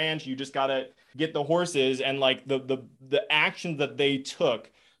get you the ranch. You just got to get the horses. And like the actions that they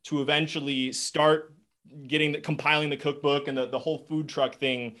took to eventually start compiling the cookbook and the whole food truck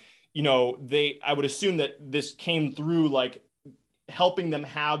thing, I would assume that this came through like helping them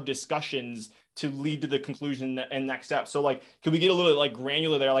have discussions to lead to the conclusion and next steps. So like, could we get a little bit like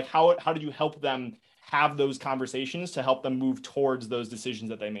granular there? Like, how did you help them have those conversations to help them move towards those decisions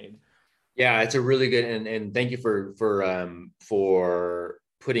that they made? Yeah, it's a really good, and thank you for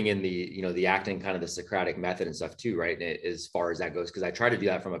putting in the acting, kind of the Socratic method and stuff too, right? As far as that goes, because I try to do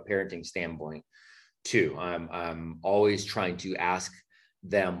that from a parenting standpoint too. I'm always trying to ask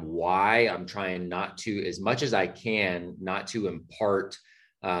them why. I'm trying not to, as much as I can, not to impart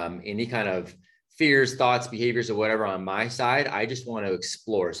any kind of fears, thoughts, behaviors, or whatever on my side. I just want to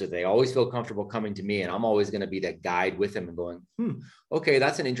explore. So they always feel comfortable coming to me, and I'm always going to be that guide with them and going, okay,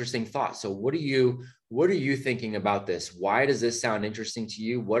 that's an interesting thought. So what are you thinking about this? Why does this sound interesting to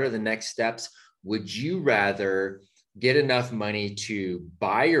you? What are the next steps? Would you rather get enough money to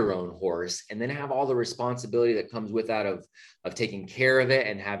buy your own horse and then have all the responsibility that comes with that of taking care of it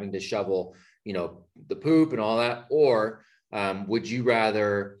and having to shovel, the poop and all that? Or would you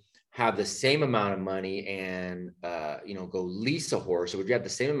rather have the same amount of money and, go lease a horse? Or would you have the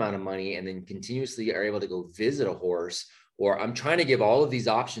same amount of money and then continuously are able to go visit a horse or I'm trying to give all of these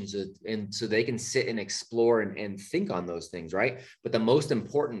options and so they can sit and explore and think on those things, right? But the most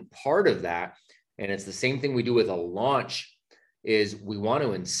important part of that, and it's the same thing we do with a launch, is we want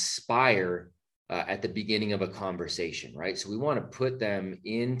to inspire at the beginning of a conversation, right? So we want to put them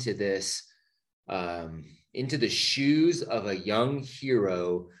into this, into the shoes of a young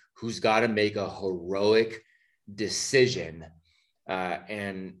hero who's got to make a heroic decision,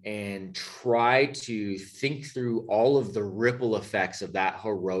 and try to think through all of the ripple effects of that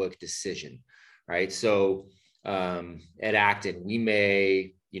heroic decision, right? So at Acton, we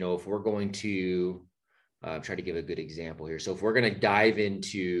may, if we're going to try to give a good example here. So if we're going to dive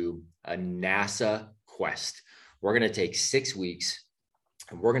into a NASA quest, we're going to take 6 weeks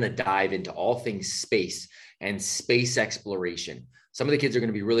and we're going to dive into all things space and space exploration. Some of the kids are going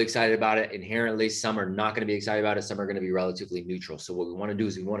to be really excited about it inherently. Some are not going to be excited about it. Some are going to be relatively neutral. So what we want to do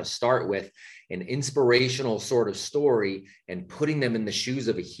is we want to start with an inspirational sort of story and putting them in the shoes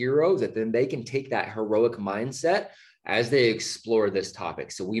of a hero, that then they can take that heroic mindset as they explore this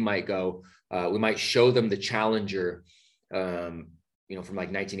topic. So we might go, we might show them the Challenger, from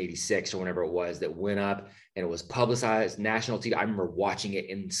like 1986 or whenever it was, that went up and it was publicized, national TV. I remember watching it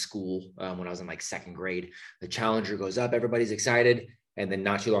in school when I was in like second grade. The Challenger goes up, everybody's excited. And then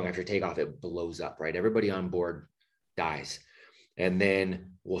not too long after takeoff, it blows up, right? Everybody on board dies. And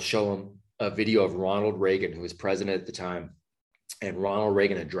then we'll show them a video of Ronald Reagan, who was president at the time. And Ronald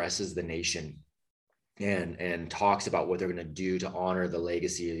Reagan addresses the nation and talks about what they're going to do to honor the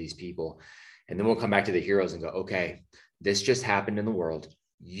legacy of these people. And then we'll come back to the heroes and go, okay, this just happened in the world.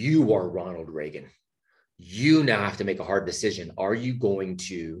 You are Ronald Reagan. You now have to make a hard decision. Are you going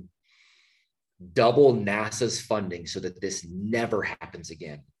to double NASA's funding so that this never happens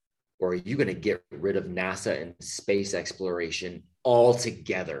again? Or are you going to get rid of NASA and space exploration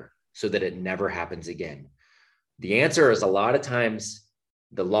altogether so that it never happens again? The answer is a lot of times,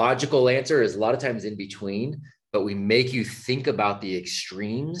 the logical answer is a lot of times in between, but we make you think about the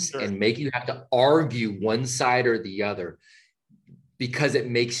extremes and make you have to argue one side or the other, because it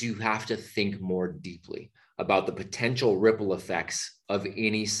makes you have to think more deeply about the potential ripple effects of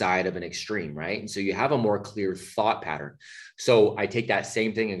any side of an extreme, right? And so you have a more clear thought pattern. So I take that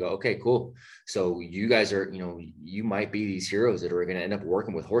same thing and go, okay, cool. So you guys are, you might be these heroes that are going to end up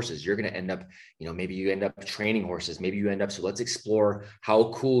working with horses. You're going to end up, maybe you end up training horses. Maybe you end up, so let's explore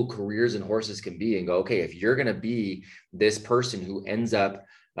how cool careers in horses can be and go, okay, if you're going to be this person who ends up,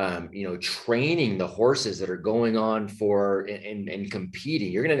 training the horses that are going on for and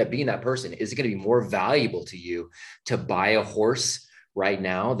competing, you're going to end up being that person. Is it going to be more valuable to you to buy a horse right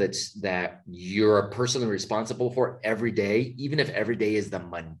now that you're personally responsible for every day, even if every day is the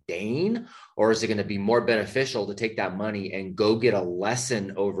mundane? Or is it going to be more beneficial to take that money and go get a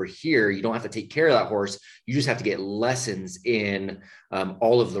lesson over here? You don't have to take care of that horse. You just have to get lessons in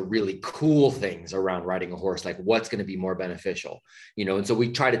all of the really cool things around riding a horse, like what's going to be more beneficial, and so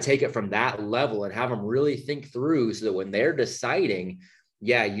we try to take it from that level and have them really think through, so that when they're deciding,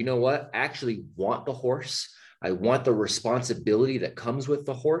 yeah, you know what, I actually want the horse, I want the responsibility that comes with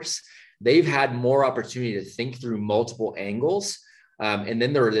the horse. They've had more opportunity to think through multiple angles. And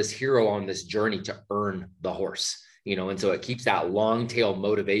then they're this hero on this journey to earn the horse, and so it keeps that long tail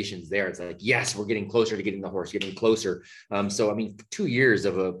motivations there. It's like, yes, we're getting closer to getting the horse, getting closer. So, 2 years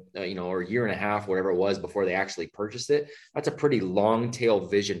of or a year and a half, whatever it was before they actually purchased it, that's a pretty long tail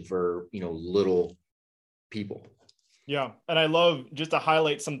vision for, little people. Yeah. And I love, just to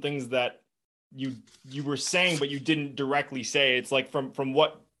highlight some things that you were saying, but you didn't directly say. It's like from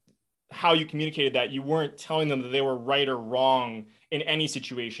how you communicated that, you weren't telling them that they were right or wrong in any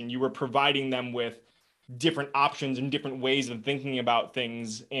situation. You were providing them with different options and different ways of thinking about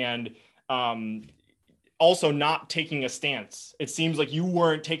things, and also not taking a stance. It seems like you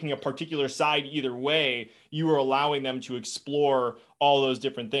weren't taking a particular side either way. You were allowing them to explore all those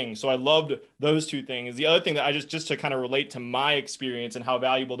different things. So I loved those two things. The other thing that I just to kind of relate to my experience and how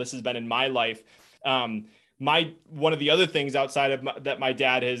valuable this has been in my life, one of the other things outside of that my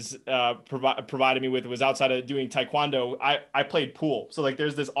dad has provided me with was, outside of doing taekwondo, I played pool. So like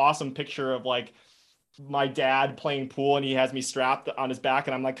there's this awesome picture of like my dad playing pool, and he has me strapped on his back,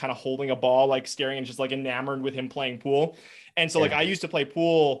 and I'm like kind of holding a ball, like staring and just like enamored with him playing pool. And so like I used to play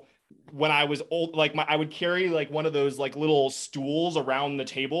pool when I was old. Like I would carry like one of those like little stools around the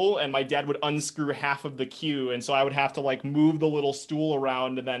table, and my dad would unscrew half of the cue, and so I would have to like move the little stool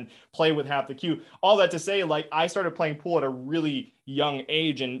around and then play with half the cue. All that to say, like I started playing pool at a really young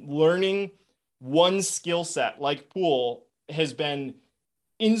age, and learning one skill set like pool has been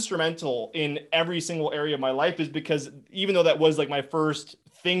instrumental in every single area of my life, is because even though that was like my first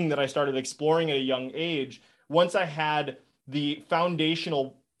thing that I started exploring at a young age, once I had the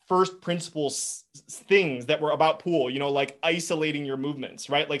foundational first principles things that were about pool, like isolating your movements,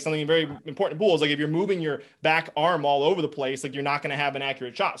 right? Like something very important in pool is like if you're moving your back arm all over the place, like you're not going to have an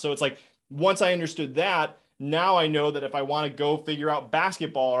accurate shot. So it's like once I understood that, now I know that if I want to go figure out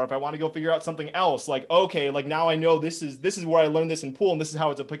basketball or if I want to go figure out something else, like okay, like now I know this is where I learned this in pool and this is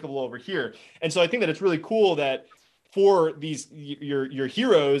how it's applicable over here. And so I think that it's really cool that for these your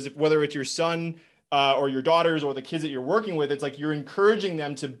heroes, whether it's your son or your daughters or the kids that you're working with, it's like you're encouraging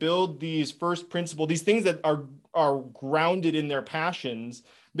them to build these first principle, these things that are grounded in their passions,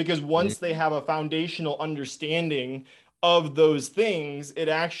 because once they have a foundational understanding of those things, it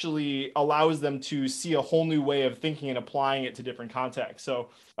actually allows them to see a whole new way of thinking and applying it to different contexts. So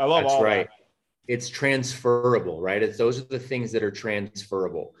I love That's all right. that. It's transferable, right? Those are the things that are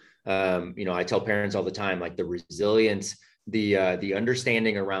transferable. I tell parents all the time, like the resilience, the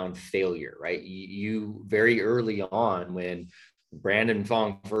understanding around failure, right? You very early on, when Brandon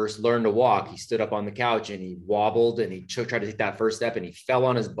Fong first learned to walk, he stood up on the couch and he wobbled and he tried to take that first step and he fell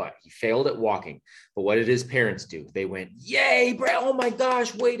on his butt. He failed at walking. But what did his parents do? They went, "Yay, Brad! Oh my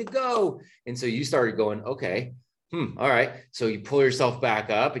gosh, way to go!" And so you started going, okay, all right. So you pull yourself back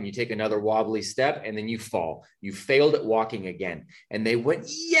up and you take another wobbly step and then you fall. You failed at walking again. And they went,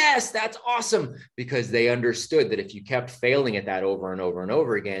 "Yes, that's awesome." Because they understood that if you kept failing at that over and over and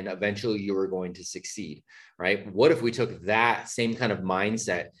over again, eventually you were going to succeed, right? What if we took that same kind of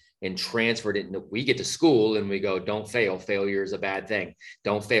mindset and transferred it? We get to school and we go, "Don't fail. Failure is a bad thing.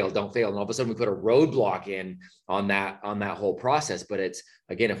 Don't fail, don't fail." And all of a sudden we put a roadblock in on that whole process. But it's,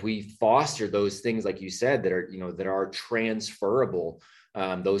 again, if we foster those things, like you said, that are transferable,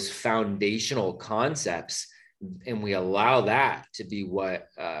 those foundational concepts, and we allow that to be what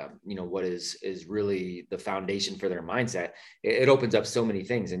is really the foundation for their mindset, it opens up so many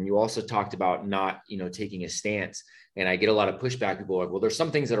things. And you also talked about not taking a stance, and I get a lot of pushback. People are like, "Well, there's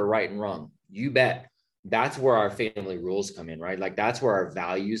some things that are right and wrong." You bet. That's where our family rules come in, right? Like that's where our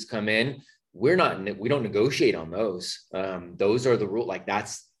values come in. We don't negotiate on those. Those are the rule. Like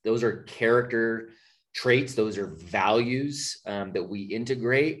those are character traits. Those are values that we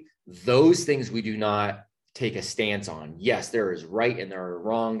integrate. Those things we do not take a stance on. Yes, there is right and there are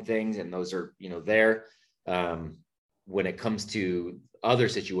wrong things, and those are there. When it comes to other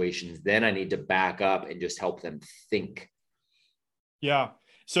situations, then I need to back up and just help them think. Yeah.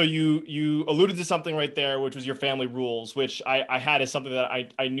 So you alluded to something right there, which was your family rules, which I had as something that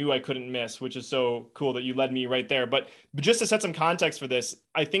I knew I couldn't miss, which is so cool that you led me right there. But just to set some context for this,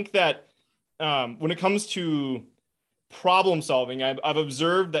 I think that when it comes to problem solving, I've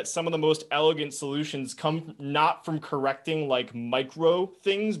observed that some of the most elegant solutions come not from correcting like micro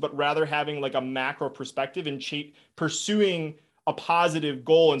things, but rather having like a macro perspective and pursuing a positive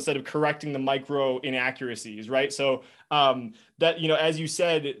goal instead of correcting the micro inaccuracies, right? So that, as you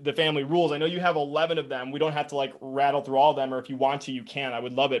said, the family rules, I know you have 11 of them. We don't have to like rattle through all of them, or if you want to, you can. I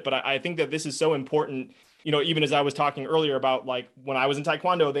would love it. But I think that this is so important, even as I was talking earlier about like when I was in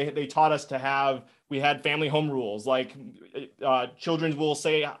Taekwondo, they taught us we had family home rules, like children will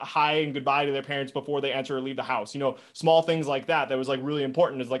say hi and goodbye to their parents before they enter or leave the house. Small things like that. That was like really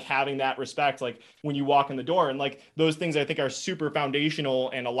important, is like having that respect, like when you walk in the door, and like those things I think are super foundational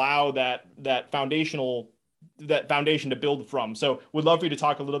and allow that foundation to build from. So would love for you to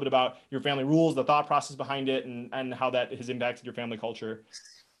talk a little bit about your family rules, the thought process behind it, and how that has impacted your family culture.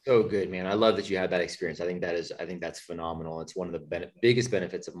 So good, man. I love that you had that experience. I think that's phenomenal. It's one of the biggest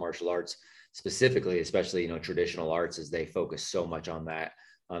benefits of martial arts, specifically, especially, traditional arts, is they focus so much on that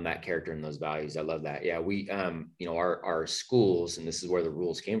character and those values. I love that. Yeah. We, our schools, and this is where the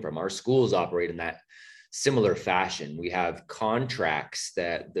rules came from. Our schools operate in that similar fashion. We have contracts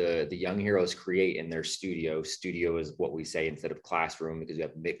that the young heroes create in their studio. Studio is what we say instead of classroom, because we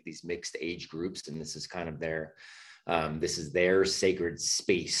have these mixed age groups, and this is kind of this is their sacred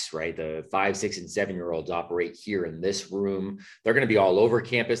space, right? The 5, 6, and 7-year-olds operate here in this room. They're going to be all over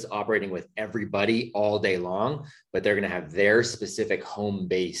campus operating with everybody all day long, but they're going to have their specific home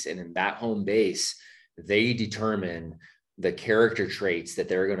base. And in that home base, they determine the character traits that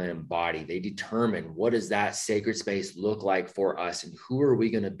they're going to embody. They determine what does that sacred space look like for us, and who are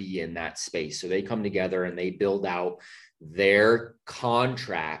we going to be in that space. So they come together and they build out their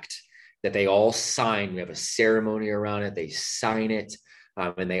contract that they all sign. We have a ceremony around it. They sign it,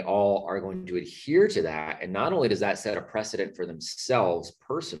 and they all are going to adhere to that. And not only does that set a precedent for themselves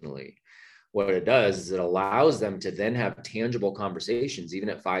personally, what it does is it allows them to then have tangible conversations, even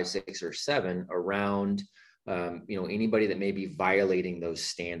at 5, 6, or 7, around anybody that may be violating those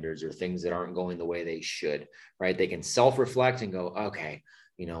standards or things that aren't going the way they should, right? They can self-reflect and go, okay,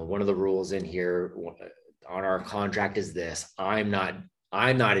 one of the rules in here on our contract is this. I'm not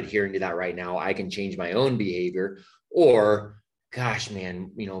adhering to that right now. I can change my own behavior. Or, gosh,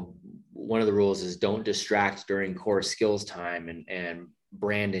 man, one of the rules is don't distract during core skills time. And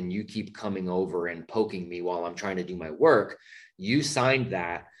Brandon, you keep coming over and poking me while I'm trying to do my work. You signed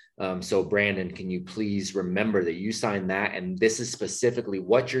that. So Brandon, can you please remember that you signed that? And this is specifically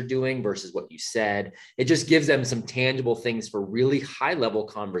what you're doing versus what you said. It just gives them some tangible things for really high level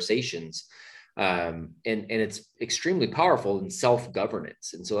conversations. And it's extremely powerful in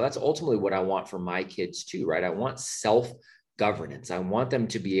self-governance. And so that's ultimately what I want for my kids too, right? I want self-governance. I want them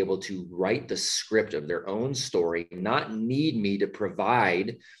to be able to write the script of their own story, not need me to provide.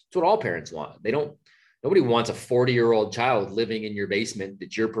 It's what all parents want. Nobody wants a 40-year-old child living in your basement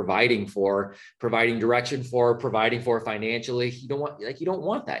that you're providing for, providing direction for, providing for financially. You don't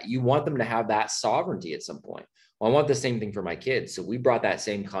want that. You want them to have that sovereignty at some point. Well, I want the same thing for my kids. So we brought that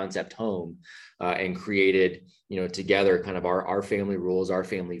same concept home and created, together kind of our family rules, our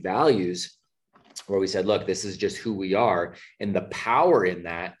family values, where we said, look, this is just who we are. And the power in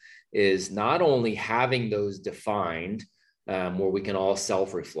that is not only having those defined, where we can all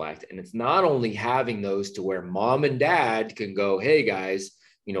self-reflect. And it's not only having those to where mom and dad can go, hey guys,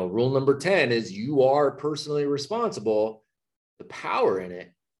 rule number 10 is you are personally responsible. The power in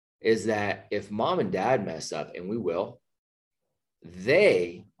it is that if mom and dad mess up, and we will,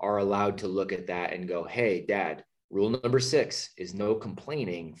 they are allowed to look at that and go, hey, dad, rule number 6 is no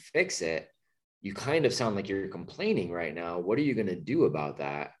complaining, fix it. You kind of sound like you're complaining right now. What are you going to do about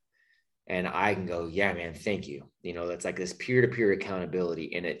that? And I can go, yeah, man, thank you. That's like this peer-to-peer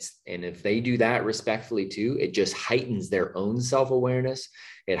accountability. And if they do that respectfully too, it just heightens their own self-awareness.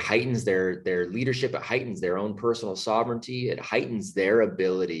 It heightens their leadership. It heightens their own personal sovereignty. It heightens their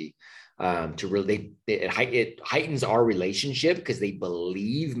ability to really, it heightens our relationship because they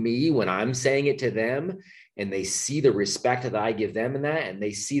believe me when I'm saying it to them, and they see the respect that I give them in that, and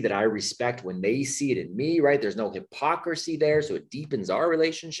they see that I respect when they see it in me, right? There's no hypocrisy there. So it deepens our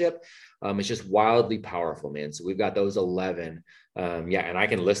relationship. It's just wildly powerful, man. So we've got those 11. And I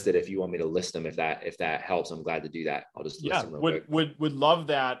can list it if you want me to list them, if that helps. I'm glad to do that. I'll just list them real quick. Would love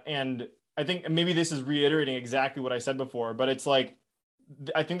that. And I think maybe this is reiterating exactly what I said before, but it's like,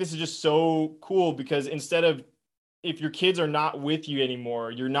 I think this is just so cool because instead of, if your kids are not with you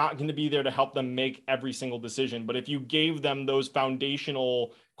anymore, you're not going to be there to help them make every single decision. But if you gave them those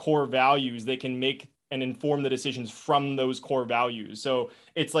foundational core values, they can make and inform the decisions from those core values. So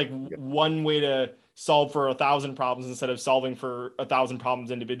it's like one way to solve for 1,000 problems instead of solving for 1,000 problems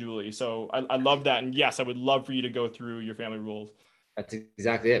individually. So I love that. And yes, I would love for you to go through your family rules. That's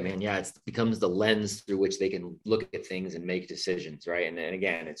exactly it, man. Yeah, it becomes the lens through which they can look at things and make decisions, right? And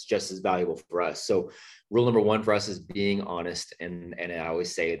again, it's just as valuable for us. So rule number 1 for us is being honest. And I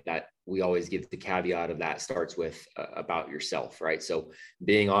always say that we always give the caveat of that starts with about yourself, right? So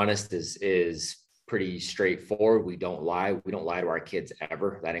being honest is pretty straightforward. We don't lie. We don't lie to our kids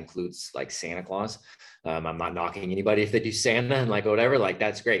ever. That includes like Santa Claus. I'm not knocking anybody if they do Santa and like whatever, like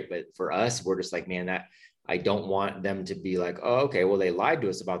that's great. But for us, we're just like, man, that I don't want them to be like, oh, okay, well, they lied to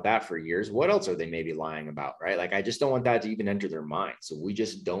us about that for years. What else are they maybe lying about? Right. Like, I just don't want that to even enter their mind. So we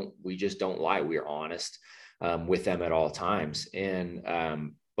just don't lie. We are honest with them at all times. And,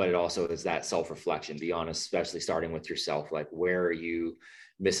 but it also is that self-reflection, be honest, especially starting with yourself. Like, where are you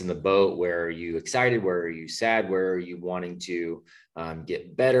missing the boat? Where are you excited? Where are you sad? Where are you wanting to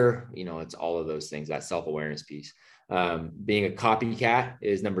get better? It's all of those things, that self-awareness piece. Being a copycat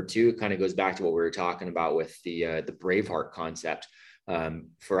is number 2. It kind of goes back to what we were talking about with the Braveheart concept.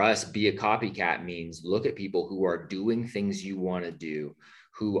 For us, be a copycat means look at people who are doing things you want to do,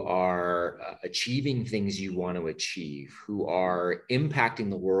 who are achieving things you want to achieve, who are impacting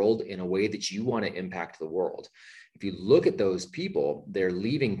the world in a way that you want to impact the world. If you look at those people, they're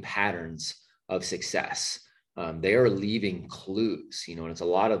leaving patterns of success. They are leaving clues, and it's a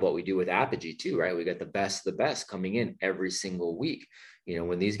lot of what we do with Apogee too, right? We got the best coming in every single week.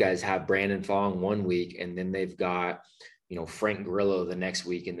 When these guys have Brandon Fong one week, and then they've got, Frank Grillo the next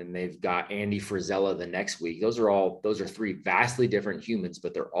week, and then they've got Andy Frizella the next week. Those are 3 vastly different humans,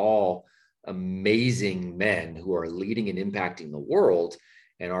 but they're all amazing men who are leading and impacting the world.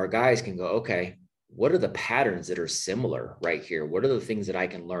 And our guys can go, okay, what are the patterns that are similar right here? What are the things that I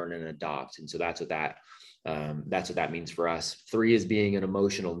can learn and adopt? And so that's what that means for us. 3 is being an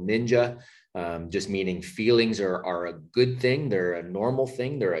emotional ninja, just meaning feelings are a good thing. They're a normal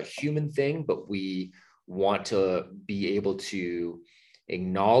thing. They're a human thing, but we want to be able to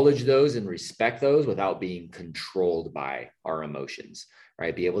acknowledge those and respect those without being controlled by our emotions,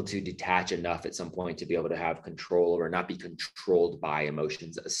 right? Be able to detach enough at some point to be able to have control or not be controlled by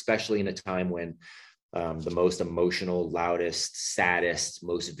emotions, especially in a time when The most emotional, loudest, saddest,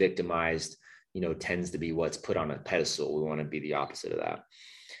 most victimized, tends to be what's put on a pedestal. We want to be the opposite of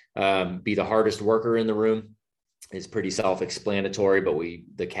that. Be the hardest worker in the room is pretty self-explanatory, but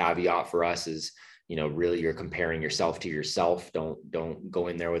the caveat for us is, really you're comparing yourself to yourself. Don't go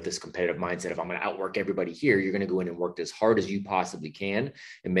in there with this competitive mindset. If I'm going to outwork everybody here, you're going to go in and work as hard as you possibly can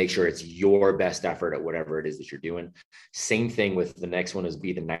and make sure it's your best effort at whatever it is that you're doing. Same thing with the next one is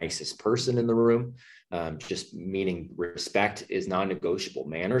be the nicest person in the room. Just meaning respect is non-negotiable.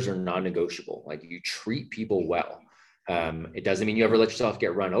 Manners are non-negotiable. Like, you treat people well. It doesn't mean you ever let yourself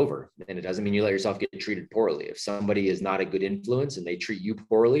get run over, and it doesn't mean you let yourself get treated poorly. If somebody is not a good influence and they treat you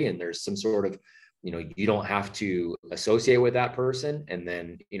poorly, and there's some sort of, you don't have to associate with that person. And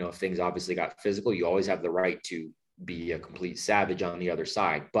then, if things obviously got physical, you always have the right to be a complete savage on the other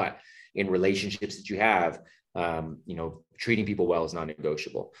side. But in relationships that you have, treating people well is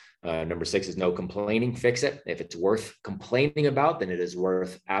non-negotiable. Number 6 is no complaining, fix it. If it's worth complaining about, then it is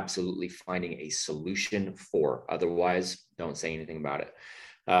worth absolutely finding a solution for. Otherwise, don't say anything about it.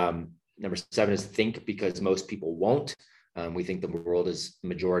 Number 7 is think, because most people won't. We think the world is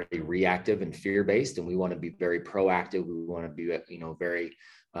majority reactive and fear-based, and we want to be very proactive. We want to be, very,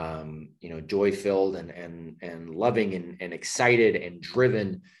 joy-filled and loving and excited and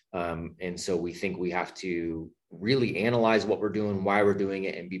driven. And so we think we have to really analyze what we're doing, why we're doing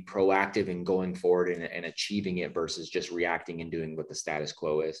it, and be proactive in going forward and achieving it versus just reacting and doing what the status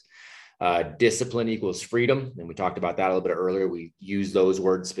quo is. Discipline equals freedom. And we talked about that a little bit earlier. We use those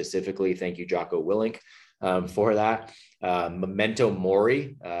words specifically. Thank you, Jocko Willink, for that. Memento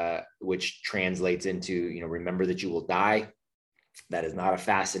mori, which translates into, remember that you will die. That is not a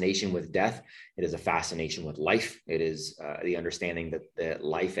fascination with death. It is a fascination with life. It is the understanding that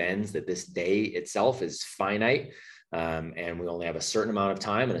life ends, that this day itself is finite, and we only have a certain amount of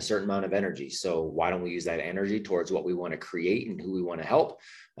time and a certain amount of energy. So why don't we use that energy towards what we want to create and who we want to help?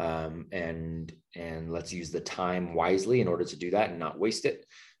 And let's use the time wisely in order to do that and not waste it.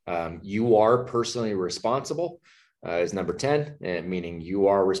 You are personally responsible. Is number 10, meaning you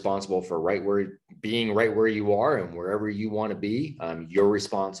are responsible for being right where you are, and wherever you want to be, you're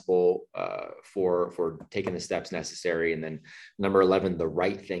responsible for taking the steps necessary. And then number 11, the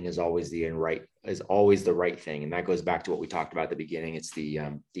right thing is always the right thing. And that goes back to what we talked about at the beginning. It's the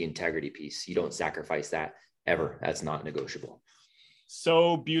integrity piece. You don't sacrifice that ever. That's not negotiable.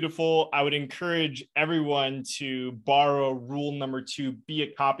 So beautiful. I would encourage everyone to borrow rule number 2, be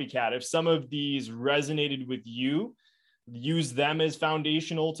a copycat. If some of these resonated with you, use them as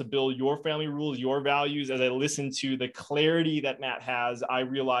foundational to build your family rules, your values. As I listen to the clarity that Matt has, I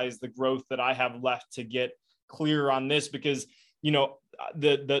realize the growth that I have left to get clearer on this, because,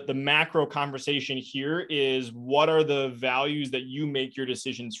 the macro conversation here is, what are the values that you make your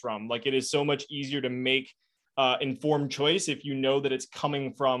decisions from? Like, it is so much easier to make informed choice if you know that it's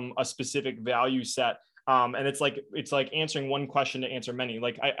coming from a specific value set. And it's like answering one question to answer many.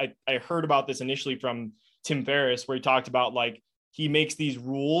 Like I heard about this initially from Tim Ferriss, where he talked about, like, he makes these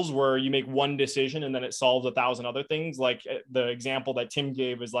rules where you make one decision and then it solves 1,000 other things. Like the example that Tim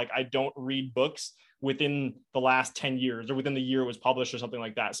gave is, like, I don't read books within the last 10 years or within the year it was published or something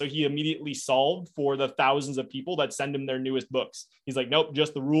like that. So he immediately solved for the thousands of people that send him their newest books. He's like, nope,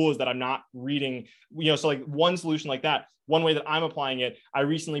 just the rule is that I'm not reading, so like one solution like that. One way that I'm applying it, I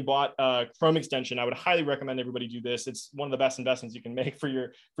recently bought a Chrome extension. I would highly recommend everybody do this. It's one of the best investments you can make for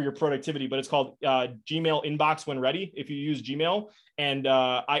your productivity, but it's called Gmail Inbox When Ready. If you use Gmail, and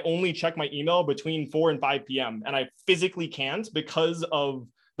I only check my email between 4 and 5 p.m. and I physically can't because of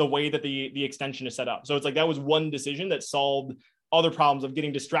the way that the extension is set up. So it's like, that was one decision that solved other problems of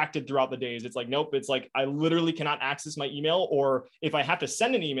getting distracted throughout the days. It's like, nope, it's like, I literally cannot access my email, or if I have to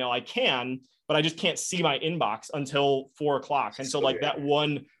send an email, I can, but I just can't see my inbox until 4 o'clock. And so like that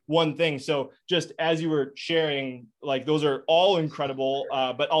one thing. So just as you were sharing, like, those are all incredible.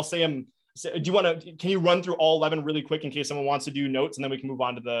 But I'll say can you run through all 11 really quick in case someone wants to do notes, and then we can move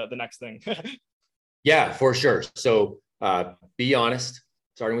on to the next thing? Yeah, for sure. So be honest,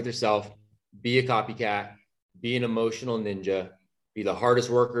 starting with yourself, be a copycat, be an emotional ninja, be the hardest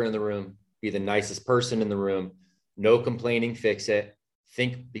worker in the room, be the nicest person in the room, no complaining, fix it,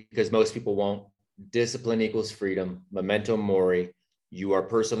 think, because most people won't, discipline equals freedom, memento mori, you are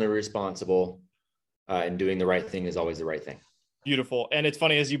personally responsible, and doing the right thing is always the right thing. Beautiful. And it's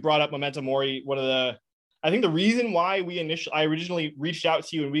funny, as you brought up memento mori, one of the I think the reason why I originally reached out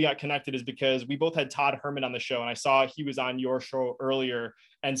to you and we got connected is because we both had Todd Herman on the show, and I saw he was on your show earlier.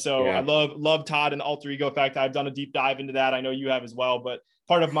 And so I Yeah. love Todd and the alter ego effect. I've done a deep dive into that. I know you have as well, but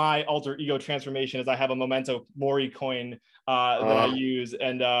part of my alter ego transformation is I have a Memento Mori coin that I use,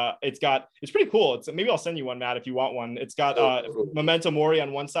 and it's pretty cool. Maybe I'll send you one, Matt, if you want one. It's got Cool. Memento Mori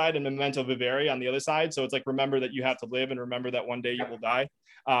on one side and Memento Vivere on the other side. So it's like, remember that you have to live and remember that one day you will die.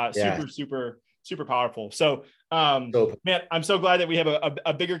 Yeah. Super powerful. So man, I'm so glad that we have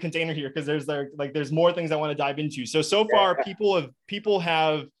a bigger container here, because there's more things I want to dive into. So far people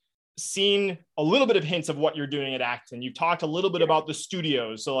have seen a little bit of hints of what you're doing at Acton. You've talked a little bit about the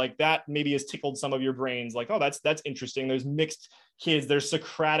studios, so like that maybe has tickled some of your brains, like, oh, that's interesting. There's mixed kids, there's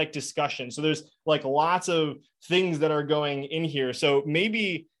Socratic discussion, so there's like lots of things that are going in here. So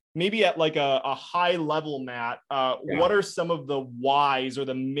maybe at like a high level, Matt, what are some of the whys or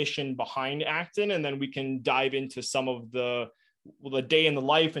the mission behind Acton? And then we can dive into some of the day in the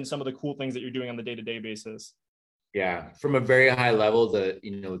life and some of the cool things that you're doing on the day-to-day basis. Yeah, from a very high level,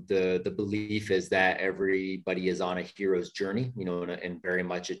 the belief is that everybody is on a hero's journey, and very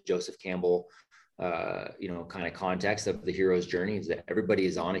much a Joseph Campbell, kind of context of the hero's journey is that everybody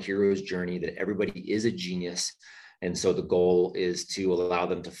is on a hero's journey, that everybody is a genius. And so the goal is to allow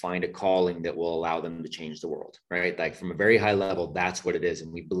them to find a calling that will allow them to change the world, right? Like from a very high level, that's what it is.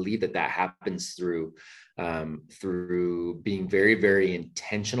 And we believe that happens through being very, very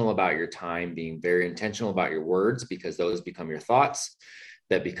intentional about your time, being very intentional about your words, because those become your thoughts,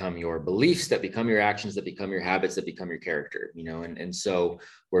 that become your beliefs, that become your actions, that become your habits, that become your character, and so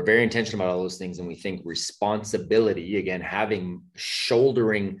we're very intentional about all those things. And we think responsibility, again,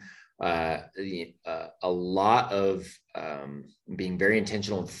 shouldering a lot of being very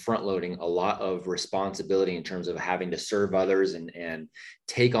intentional and front loading a lot of responsibility in terms of having to serve others and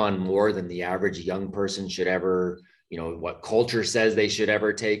take on more than the average young person should ever, what culture says they should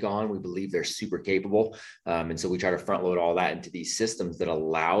ever take on. We believe they're super capable. And so we try to front load all that into these systems that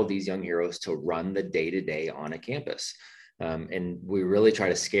allow these young heroes to run the day-to-day on a campus. And we really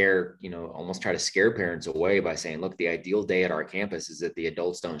try to almost try to scare parents away by saying, look, the ideal day at our campus is that the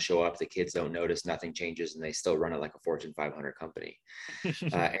adults don't show up, the kids don't notice, nothing changes, and they still run it like a Fortune 500 company.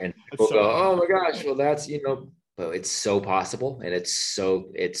 And people go, oh my gosh, well, that's, but it's so possible. And it's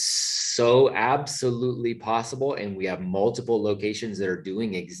so absolutely possible. And we have multiple locations that are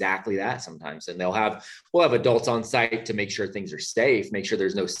doing exactly that sometimes. And we'll have adults on site to make sure things are safe, make sure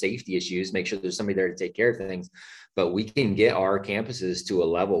there's no safety issues, make sure there's somebody there to take care of things. But we can get our campuses to a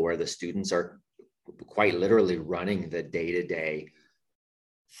level where the students are quite literally running the day-to-day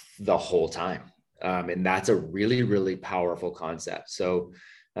the whole time. And that's a really, really powerful concept. So,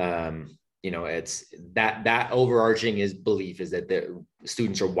 it's that overarching belief is that the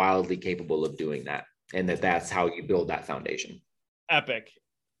students are wildly capable of doing that, and that's how you build that foundation. Epic.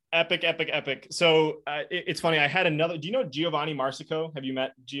 So it's funny. I had do you know Giovanni Marsico? Have you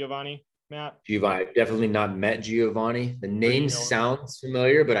met Giovanni, Matt? Giovanni, I've definitely not met Giovanni. The name sounds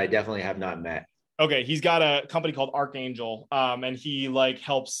familiar, but I definitely have not met. Okay, he's got a company called Archangel, and he like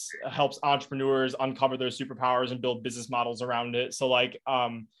helps entrepreneurs uncover their superpowers and build business models around it. So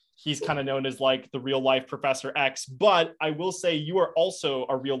he's kind of known as like the real life Professor X, but I will say you are also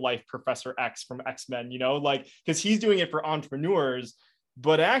a real life Professor X from X-Men, because he's doing it for entrepreneurs.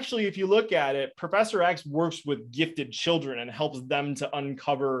 But actually, if you look at it, Professor X works with gifted children and helps them to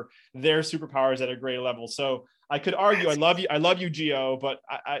uncover their superpowers at a great level. So I could argue, I love you, Gio, but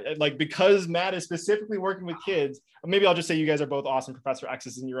I like, because Matt is specifically working with kids. Maybe I'll just say you guys are both awesome Professor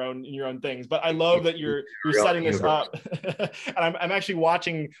X's in your own things. But I love that you're setting this up, and I'm actually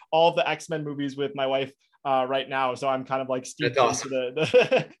watching all of the X-Men movies with my wife right now, so I'm kind of like steeped into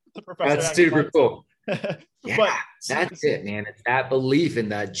the Professor. That's super cool. Yeah, but that's it, man. It's that belief in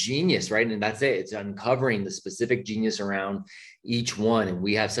that genius, right? And that's it. It's uncovering the specific genius around each one. And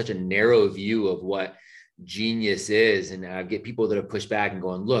we have such a narrow view of what genius is. And I get people that have pushed back and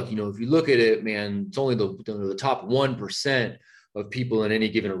going, look, if you look at it, man, it's only the top 1% of people in any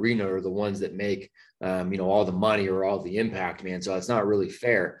given arena are the ones that make, all the money or all the impact, man. So it's not really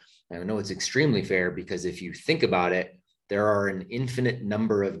fair. And I know it's extremely fair, because if you think about it, there are an infinite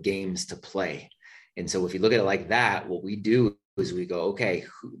number of games to play. And so if you look at it like that, what we do is we go, okay,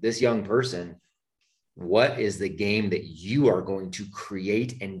 this young person, what is the game that you are going to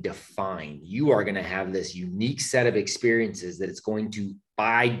create and define? You are going to have this unique set of experiences that it's going to,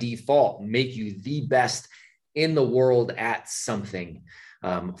 by default, make you the best in the world at something.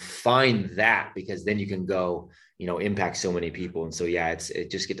 Find that, because then you can go, impact so many people. And so, yeah,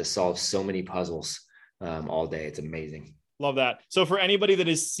 it just get to solve so many puzzles all day. It's amazing. Love that. So for anybody that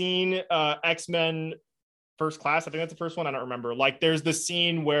has seen X-Men first class. I think that's the first one. I don't remember. Like there's the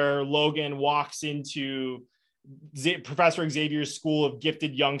scene where Logan walks into Professor Xavier's school of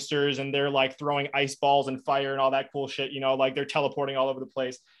gifted youngsters, and they're like throwing ice balls and fire and all that cool shit, like they're teleporting all over the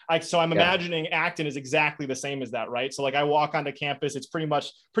place. Like, so I'm imagining Acton is exactly the same as that, right? So like I walk onto campus, it's pretty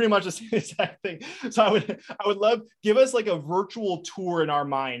much the same exact thing. So I would love, give us like a virtual tour in our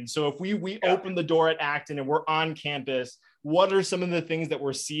mind. So if we open the door at Acton and we're on campus, what are some of the things that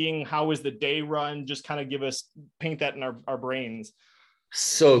we're seeing? How is the day run? Just kind of paint that in our brains.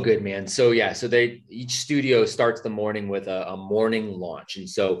 So good, man. So yeah, so each studio starts the morning with a morning launch. And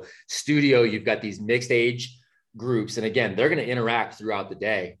so studio, you've got these mixed age groups. And again, they're going to interact throughout the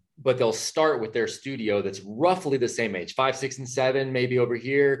day, but they'll start with their studio that's roughly the same age, 5, 6, and 7, maybe over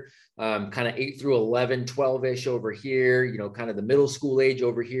here, kind of 8 through 11, 12-ish over here, kind of the middle school age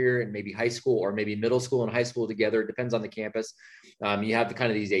over here, and maybe high school, or maybe middle school and high school together. It depends on the campus. You have the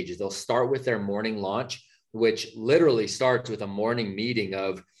kind of these ages. They'll start with their morning launch, which literally starts with a morning meeting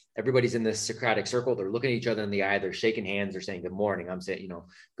of everybody's in this Socratic circle. They're looking at each other in the eye. They're shaking hands. They're saying, good morning. I'm saying,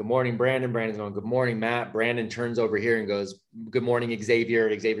 good morning, Brandon. Brandon's going, good morning, Matt. Brandon turns over here and goes, good morning,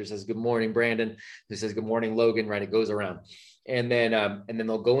 Xavier. Xavier says, good morning, Brandon. Who says, good morning, Logan, right? It goes around. And then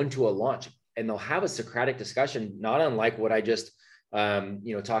they'll go into a launch and they'll have a Socratic discussion, not unlike what I just,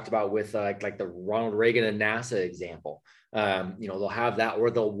 talked about with like the Ronald Reagan and NASA example. They'll have that,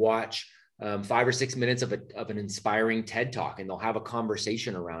 or they'll watch 5 or 6 minutes of an inspiring TED talk, and they'll have a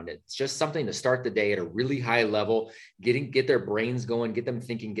conversation around it. It's just something to start the day at a really high level, get their brains going, get them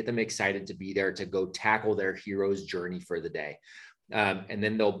thinking, get them excited to be there to go tackle their hero's journey for the day. And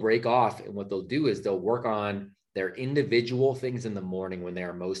then they'll break off. And what they'll do is they'll work on their individual things in the morning when they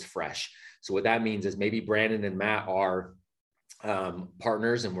are most fresh. So what that means is maybe Brandon and Matt are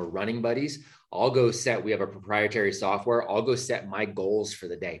partners and we're running buddies. We have a proprietary software. I'll go set my goals for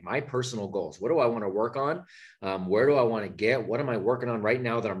the day, my personal goals. What do I want to work on? Where do I want to get? What am I working on right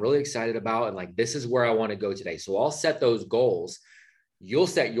now that I'm really excited about? And like, this is where I want to go today. So I'll set those goals. You'll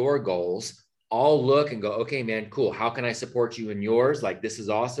set your goals. I'll look and go, okay, man, cool. How can I support you in yours? Like, this is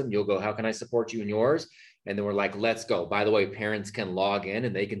awesome. You'll go, how can I support you in yours? And then we're like, let's go. By the way, parents can log in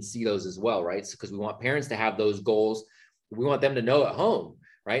and they can see those as well, right? So, because we want parents to have those goals. We want them to know at home,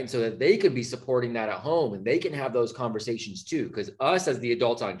 right? And so that they could be supporting that at home and they can have those conversations too. Because us as the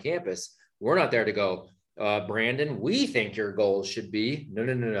adults on campus, we're not there to go, Brandon, we think your goals should be,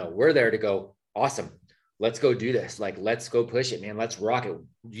 no. We're there to go, awesome. Let's go do this. Like, let's go push it, man. Let's rock it.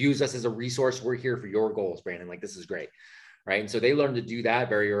 Use us as a resource. We're here for your goals, Brandon. Like, this is great, right? And so they learn to do that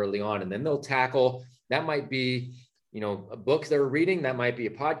very early on. And then they'll tackle, that might be, a book they're reading, that might be a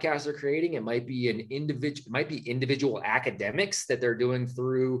podcast they're creating. It might be individual academics that they're doing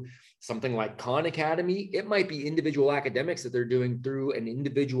through something like Khan Academy. It might be individual academics that they're doing through an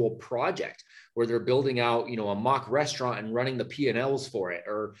individual project where they're building out, a mock restaurant and running the P&Ls for it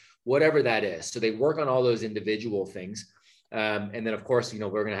or whatever that is. So they work on all those individual things. And then of course, we're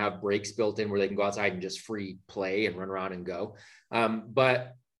going to have breaks built in where they can go outside and just free play and run around and go.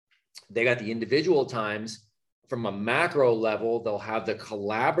 But they got the individual times. From a macro level, they'll have the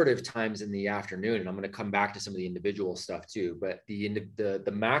collaborative times in the afternoon. And I'm going to come back to some of the individual stuff too. But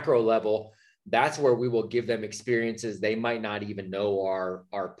the macro level, that's where we will give them experiences they might not even know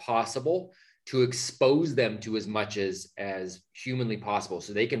are possible, to expose them to as much as humanly possible.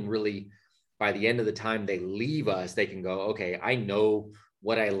 So they can really, by the end of the time they leave us, they can go, okay, I know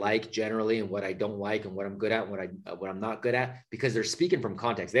what I like generally and what I don't like and what I'm good at and what I'm not good at, because they're speaking from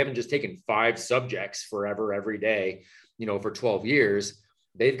context. They haven't just taken 5 subjects forever, every day, for 12 years.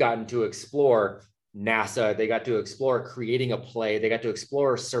 They've gotten to explore NASA. They got to explore creating a play. They got to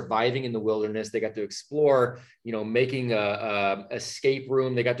explore surviving in the wilderness. They got to explore, making a escape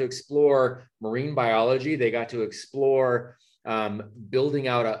room. They got to explore marine biology. They got to explore building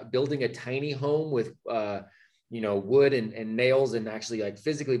a tiny home with, wood and nails, and actually like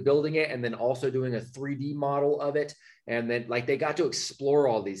physically building it, and then also doing a 3D model of it. And then like they got to explore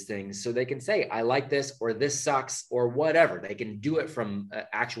all these things so they can say, I like this, or this sucks, or whatever. They can do it from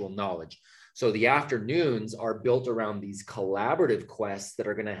actual knowledge. So the afternoons are built around these collaborative quests that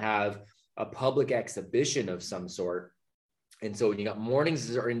are going to have a public exhibition of some sort. And so you got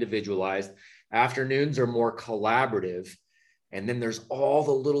mornings are individualized, afternoons are more collaborative. And then there's all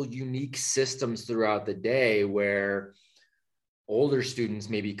the little unique systems throughout the day where older students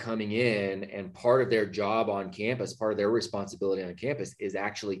may be coming in, and part of their job on campus, part of their responsibility on campus is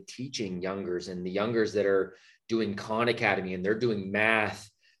actually teaching youngers, and the youngers that are doing Khan Academy and they're doing math,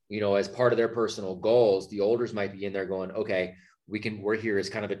 as part of their personal goals. The olders might be in there going, okay, we're here as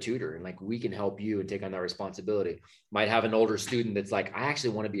kind of a tutor, and like, we can help you and take on that responsibility. Might have an older student that's like, I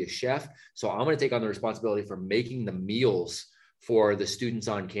actually want to be a chef, so I'm going to take on the responsibility for making the meals for the students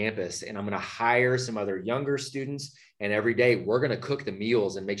on campus. And I'm going to hire some other younger students. And every day we're going to cook the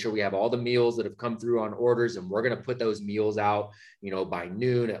meals and make sure we have all the meals that have come through on orders. And we're going to put those meals out, by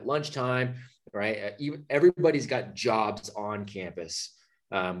noon at lunchtime, right? Everybody's got jobs on campus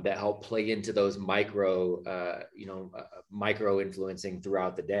that help play into those micro influencing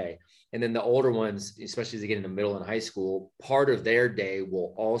throughout the day. And then the older ones, especially as they get into middle and high school, part of their day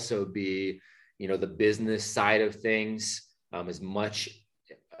will also be, the business side of things. As much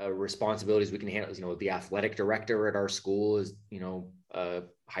responsibility as we can handle. The athletic director at our school is, a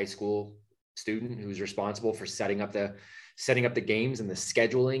high school student who's responsible for setting up the games and the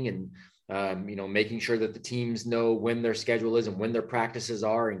scheduling, and making sure that the teams know when their schedule is and when their practices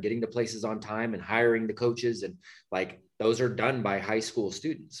are, and getting to places on time, and hiring the coaches. And like, those are done by high school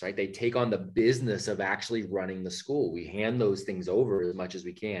students, right? They take on the business of actually running the school. We hand those things over as much as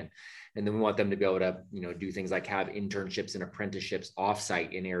we can. And then we want them to be able to, do things like have internships and apprenticeships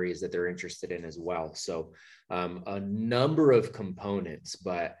offsite in areas that they're interested in as well. So a number of components,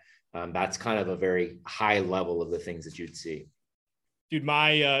 but that's kind of a very high level of the things that you'd see. Dude,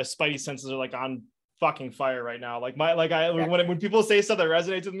 my spidey senses are like on fucking fire right now. When people say stuff that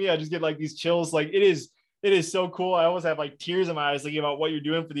resonates with me, I just get like these chills. Like, it is so cool. I always have like tears in my eyes thinking about what you're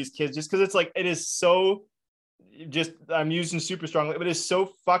doing for these kids, just because it's like, it is so, I'm using super strongly, but it's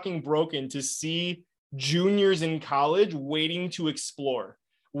so fucking broken to see juniors in college waiting to explore,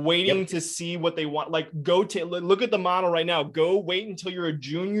 waiting to see what they want. Like, look at the model right now. Go wait until you're a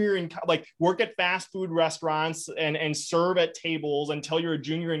junior and like work at fast food restaurants and serve at tables until you're a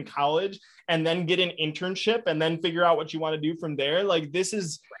junior in college, and then get an internship, and then figure out what you want to do from there. Like, this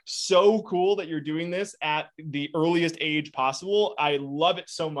is so cool that you're doing this at the earliest age possible. I love it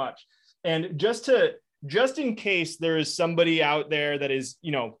so much. And just in case there is somebody out there that is,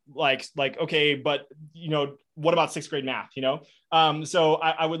 like, okay, but, what about sixth grade math, So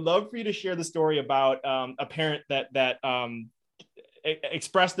I would love for you to share the story about a parent that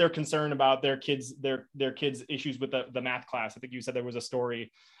expressed their concern about their kids' issues with the math class. I think you said there was a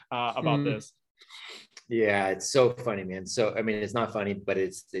story about this. Yeah, it's so funny, man. So, I mean, it's not funny, but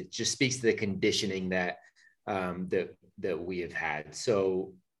it just speaks to the conditioning that we have had.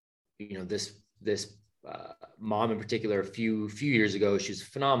 So, this mom in particular, a few years ago, she's a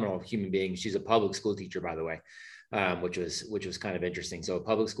phenomenal human being. She's a public school teacher, by the way, which was kind of interesting. So a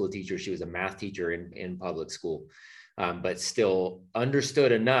public school teacher, she was a math teacher in public school, but still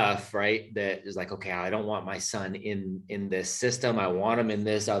understood enough, right? That is like, okay, I don't want my son in this system. I want him in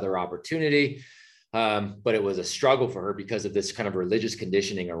this other opportunity. But it was a struggle for her because of this kind of religious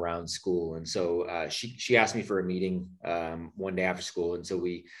conditioning around school. And so she asked me for a meeting one day after school. And so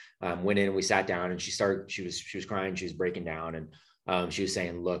we went in and we sat down, and she was crying. She was breaking down. And she was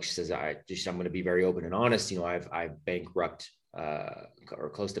saying, look, she says, I'm going to be very open and honest. I've bankrupt or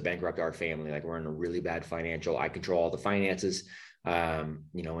close to bankrupt our family. Like, we're in a really bad I control all the finances. And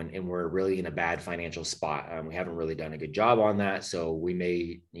we're really in a bad financial spot. We haven't really done a good job on that. So we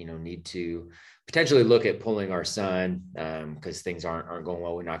may, need to potentially look at pulling our son because things aren't going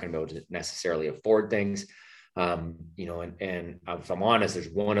well. We're not going to be able to necessarily afford things. And if I'm honest, there's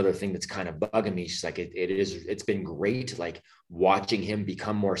one other thing that's kind of bugging me. She's like, it's been great, like watching him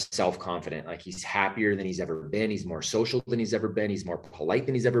become more self-confident. Like, he's happier than he's ever been. He's more social than he's ever been. He's more polite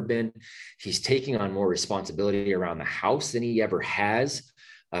than he's ever been. He's taking on more responsibility around the house than he ever has.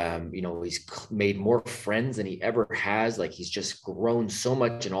 He's made more friends than he ever has. Like, he's just grown so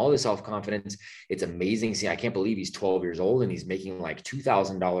much in all this self-confidence. It's amazing. See, I can't believe he's 12 years old and he's making like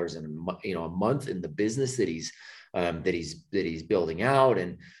 $2,000 a month in the business that he's building out.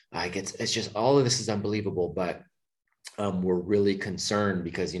 And it's just, all of this is unbelievable. But we're really concerned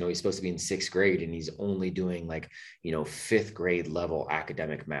because, he's supposed to be in sixth grade and he's only doing like, fifth grade level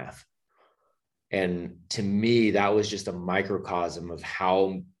academic math. And to me, that was just a microcosm of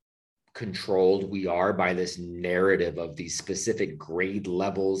how controlled we are by this narrative of these specific grade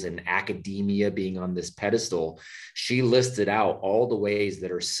levels and academia being on this pedestal. She listed out all the ways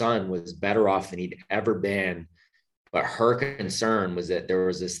that her son was better off than he'd ever been. But her concern was that there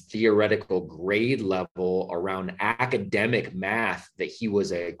was this theoretical grade level around academic math that he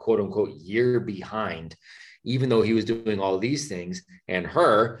was a quote unquote year behind, even though he was doing all of these things. And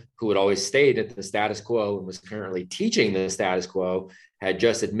her, who had always stayed at the status quo and was currently teaching the status quo, had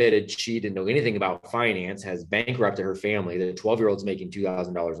just admitted she didn't know anything about finance, has bankrupted her family. The 12-year-old's making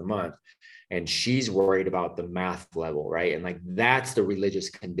 $2,000 a month. And she's worried about the math level, right? And like, that's the religious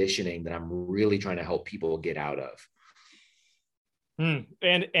conditioning that I'm really trying to help people get out of.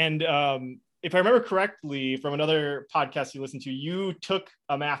 And if I remember correctly from another podcast you listened to, you took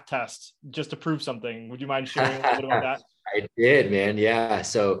a math test just to prove something. Would you mind sharing a little bit about that? I did, man. Yeah.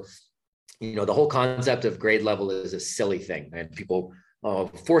 So, the whole concept of grade level is a silly thing. And people, oh,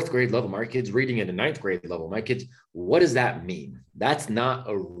 fourth grade level, my kid's reading at a ninth grade level. My kids, what does that mean? That's not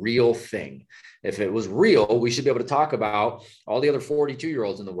a real thing. If it was real, we should be able to talk about all the other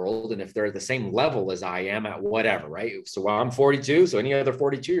 42-year-olds in the world. And if they're at the same level as I am at whatever, right? So I'm 42. So any other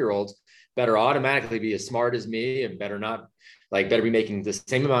 42-year-olds better automatically be as smart as me and better be making the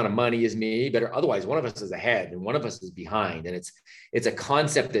same amount of money as me. Better, otherwise one of us is ahead and one of us is behind. And it's a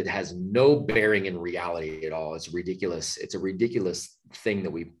concept that has no bearing in reality at all. It's ridiculous. It's a ridiculous thing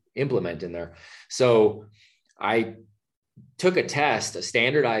that we implement in there. So I took a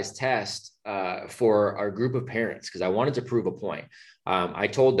standardized test for our group of parents because I wanted to prove a point. I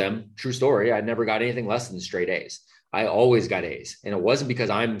told them, true story, I never got anything less than straight A's. I always got A's. And it wasn't because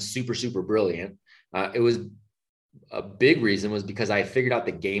I'm super, super brilliant. It was a big reason was because I figured out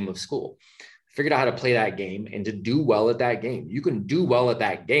the game of school, figured out how to play that game and to do well at that game. You can do well at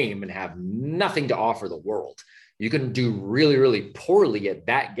that game and have nothing to offer the world. You can do really, really poorly at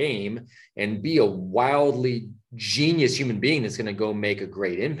that game and be a wildly genius human being that's going to go make a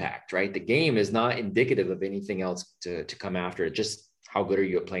great impact, right? The game is not indicative of anything else to come after it. Just how good are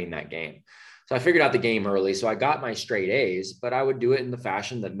you at playing that game? So I figured out the game early. So I got my straight A's, but I would do it in the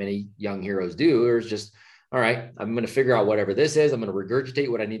fashion that many young heroes do. It was just, all right, I'm going to figure out whatever this is. I'm going to regurgitate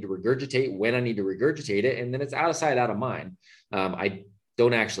what I need to regurgitate when I need to regurgitate it. And then it's out of sight, out of mind. I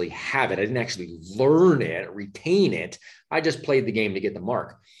don't actually have it. I didn't actually learn it, retain it. I just played the game to get the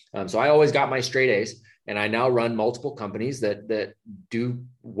mark. So I always got my straight A's, and I now run multiple companies that do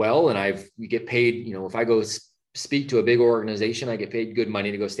well. And we get paid, if I go speak to a big organization, I get paid good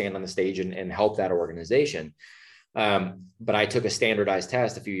money to go stand on the stage and help that organization. But I took a standardized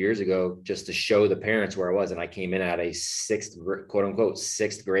test a few years ago just to show the parents where I was. And I came in at a quote unquote,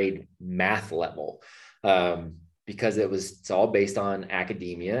 sixth grade math level. Because it's all based on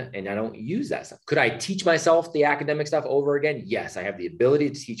academia and I don't use that stuff. Could I teach myself the academic stuff over again? Yes, I have the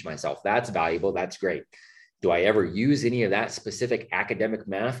ability to teach myself. That's valuable. That's great. Do I ever use any of that specific academic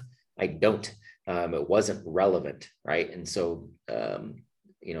math? I don't. It wasn't relevant, right? And so,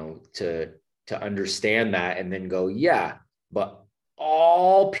 to understand that and then go, yeah, but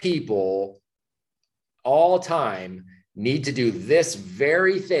all people, all time need to do this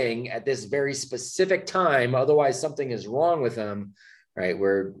very thing at this very specific time. Otherwise something is wrong with them, right?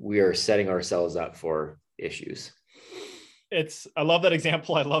 We are setting ourselves up for issues. I love that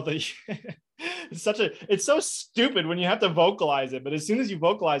example. I love that it's so stupid when you have to vocalize it, but as soon as you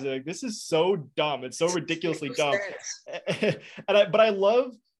vocalize it, like, this is so dumb. It's so ridiculously dumb. But I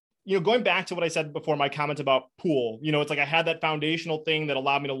love, going back to what I said before, my comment about pool, it's like I had that foundational thing that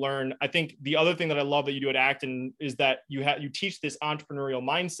allowed me to learn. I think the other thing that I love that you do at Acton is that you teach this entrepreneurial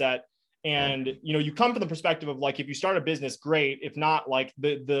mindset. And, you come from the perspective of like, if you start a business, great. If not, like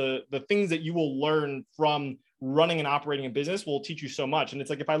the things that you will learn from running and operating a business will teach you so much. And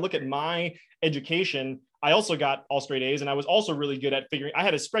it's like, if I look at my education, I also got all straight A's, and I was also really good at I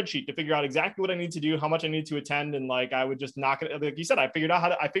had a spreadsheet to figure out exactly what I need to do, how much I need to attend. And like, I would just knock it. Like you said, I figured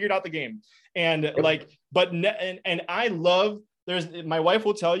out the game. And and I love, my wife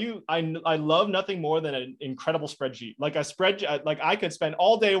will tell you, I love nothing more than an incredible spreadsheet. Like I could spend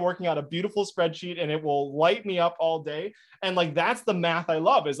all day working out a beautiful spreadsheet and it will light me up all day. And like, that's the math I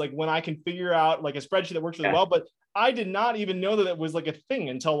love, is like when I can figure out like a spreadsheet that works really well, but I did not even know that it was like a thing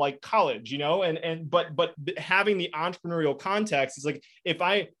until like college, but having the entrepreneurial context is like, if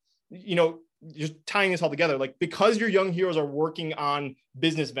I, just tying this all together, like, because your young heroes are working on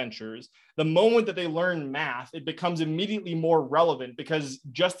business ventures, the moment that they learn math, it becomes immediately more relevant. Because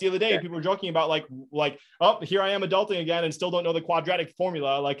just the other day, people were joking about like, oh, here I am adulting again and still don't know the quadratic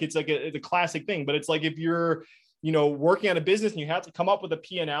formula. Like, it's like it's a classic thing. But it's like, if you're, working on a business and you have to come up with a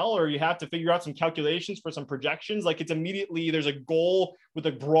P&L, or you have to figure out some calculations for some projections, like, it's immediately, there's a goal with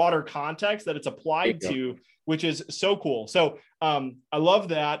a broader context that it's applied to, which is so cool. So I love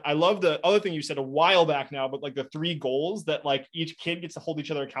that. I love the other thing you said a while back now, but like the 3 goals that like each kid gets to hold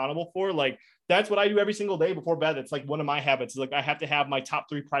each other accountable for. Like, that's what I do every single day before bed. It's like one of my habits is like, I have to have my top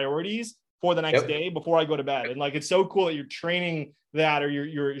 3 priorities for the next day before I go to bed. And like, it's so cool that you're training that, or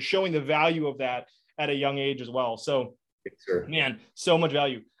you're showing the value of that at a young age as well. So man, so much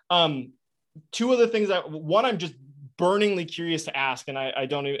value. 2 other things one, I'm just burningly curious to ask, and I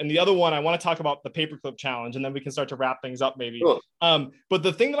don't even, and the other one, I want to talk about the paperclip challenge, and then we can start to wrap things up maybe. Cool. But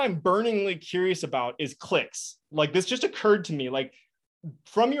the thing that I'm burningly curious about is cliques. Like, this just occurred to me. Like,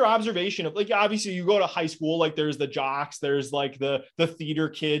 from your observation of, like, obviously you go to high school, like there's the jocks, there's like the theater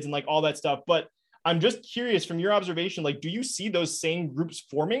kids and like all that stuff, but I'm just curious from your observation, like, do you see those same groups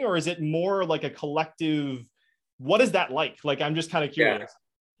forming, or is it more like a collective? What is that like? I'm just kind of Yeah. curious.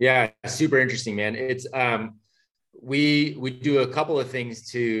 Yeah. Super interesting, man. It's, we do a couple of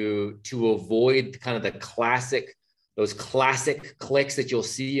things to avoid kind of those classic cliques that you'll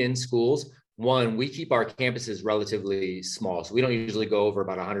see in schools. One, we keep our campuses relatively small, so we don't usually go over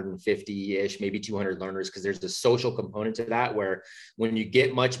about 150-ish, maybe 200 learners, because there's a social component to that, where when you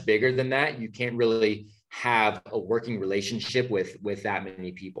get much bigger than that, you can't really have a working relationship with that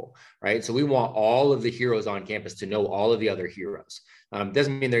many people, right? So we want all of the heroes on campus to know all of the other heroes.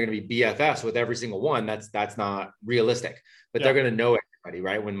 Doesn't mean they're going to be BFFs with every single one. That's not realistic, but they're Yeah. going to know everybody,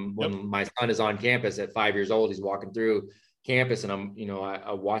 right? When Yep. my son is on campus at 5 years old, he's walking through campus, and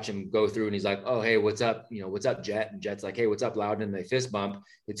I watch him go through, and he's like, "Oh, hey, what's up? What's up, Jet?" And Jet's like, "Hey, what's up, Loudon?" And they fist bump.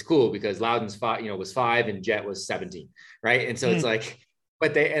 It's cool because Loudon's was 5 and Jet was 17, right? And so it's like,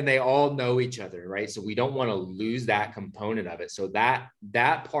 but they all know each other, right? So we don't want to lose that component of it. So that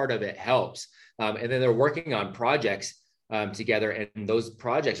part of it helps. And then they're working on projects together, and those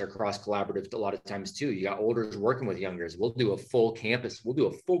projects are cross collaborative a lot of times too. You got olders working with youngers. We'll do a full campus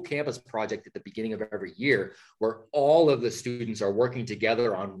project at the beginning of every year, where all of the students are working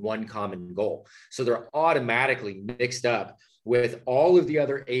together on one common goal. So they're automatically mixed up with all of the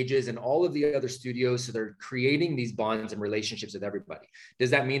other ages and all of the other studios. So they're creating these bonds and relationships with everybody.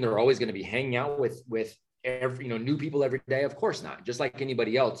 Does that mean they're always going to be hanging out with every, new people every day? Of course not. Just like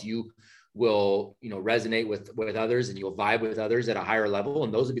anybody else, you will resonate with others, and you'll vibe with others at a higher level,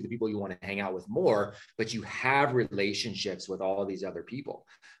 and those will be the people you want to hang out with more. But you have relationships with all of these other people,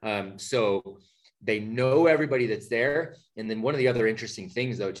 so they know everybody that's there. And then one of the other interesting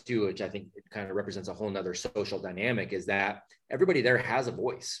things, though, too, which I think it kind of represents a whole nother social dynamic, is that everybody there has a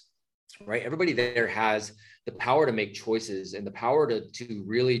voice, right? Everybody there has the power to make choices, and the power to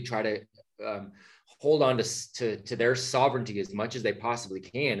really try to hold on to their sovereignty as much as they possibly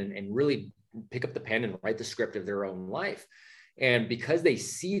can, and really pick up the pen and write the script of their own life. And because they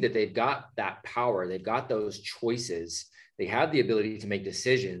see that they've got that power, they've got those choices, they have the ability to make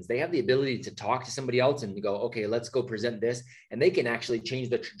decisions, they have the ability to talk to somebody else and go, okay, let's go present this. And they can actually change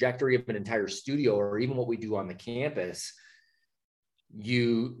the trajectory of an entire studio, or even what we do on the campus.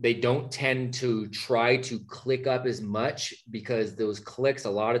 They don't tend to try to click up as much, because those clicks a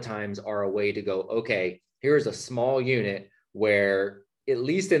lot of times are a way to go, okay, here's a small unit where at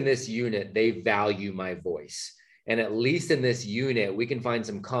least in this unit, they value my voice. And at least in this unit, we can find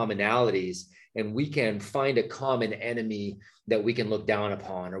some commonalities, and we can find a common enemy that we can look down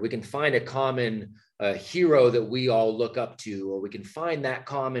upon, or we can find a common hero that we all look up to, or we can find that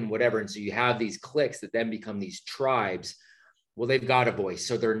common whatever. And so you have these cliques that then become these tribes. Well, they've got a voice,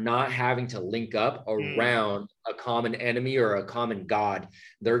 so they're not having to link up around a common enemy or a common god.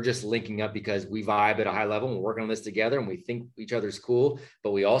 They're just linking up because we vibe at a high level and we're working on this together, and we think each other's cool,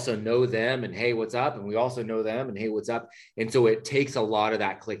 but we also know them, and hey, what's up? And we also know them, and hey, what's up? And so it takes a lot of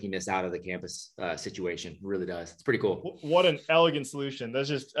that clickiness out of the campus situation. It really does. It's pretty cool. What an elegant solution. That's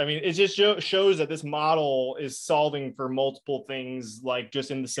just, I mean, it just shows that this model is solving for multiple things, like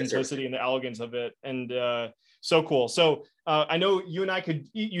just in the simplicity and the elegance of it. And so cool. So I know you and I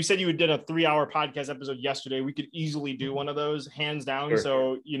you said you did a 3-hour podcast episode yesterday. We could easily do one of those, hands down. Sure.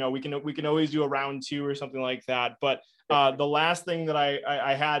 So, we can always do a round 2 or something like that. But the last thing that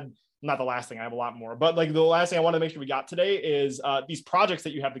I had, not the last thing, I have a lot more, but like the last thing I want to make sure we got today is these projects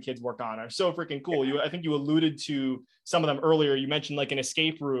that you have the kids work on are so freaking cool. I think you alluded to some of them earlier. You mentioned like an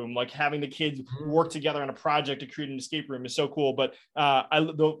escape room, like having the kids work together on a project to create an escape room is so cool. But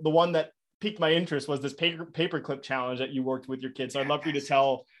the one that piqued my interest was this paperclip challenge that you worked with your kids. So I'd love for you to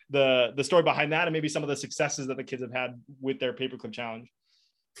tell the story behind that, and maybe some of the successes that the kids have had with their paperclip challenge.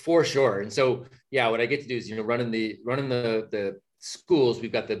 For sure. And so, yeah, what I get to do is, running the schools,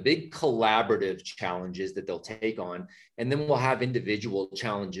 we've got the big collaborative challenges that they'll take on, and then we'll have individual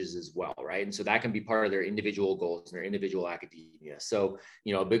challenges as well, right? And so that can be part of their individual goals and their individual academia. So,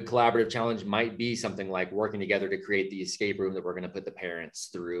 a big collaborative challenge might be something like working together to create the escape room that we're going to put the parents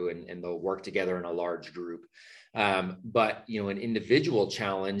through, and they'll work together in a large group. But, an individual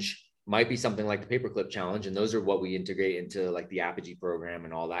challenge might be something like the paperclip challenge. And those are what we integrate into like the Apogee program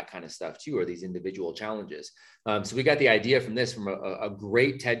and all that kind of stuff too, are these individual challenges. So we got the idea from a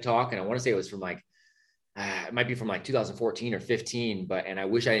great TED talk. And I want to say it was from it might be from 2014 or 15, and I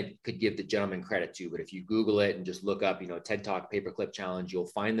wish I could give the gentleman credit too, but if you Google it and just look up, TED Talk paperclip challenge, you'll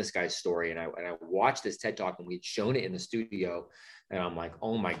find this guy's story. And I watched this TED Talk, and we'd shown it in the studio And I'm like,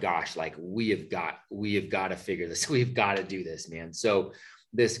 oh my gosh, like we have got to figure this. We've got to do this, man. So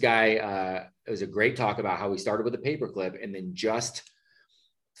this guy, it was a great talk about how we started with a paperclip, and then just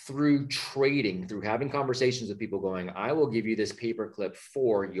through trading, through having conversations with people going, I will give you this paperclip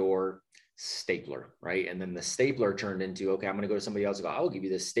for your stapler, right? And then the stapler turned into, okay, I'm going to go to somebody else and go, I will give you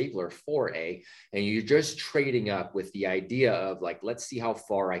this stapler for and you're just trading up with the idea of like, let's see how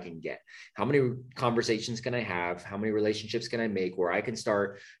far I can get. How many conversations can I have? How many relationships can I make where I can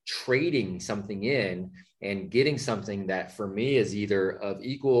start trading something in and getting something that for me is either of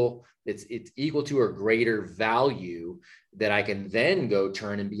equal, it's equal to or greater value, that I can then go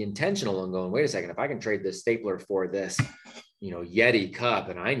turn and be intentional and going, wait a second, if I can trade this stapler for this, Yeti cup,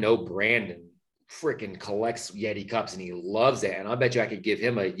 and I know Brandon freaking collects Yeti cups and he loves it. And I bet you I could give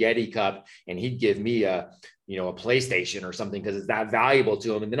him a Yeti cup and he'd give me a PlayStation or something because it's that valuable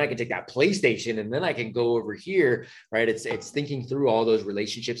to him. And then I can take that PlayStation and then I can go over here, right? It's thinking through all those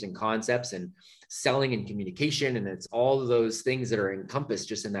relationships and concepts and selling and communication. And it's all of those things that are encompassed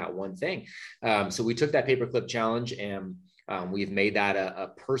just in that one thing. So we took that paperclip challenge and we've made that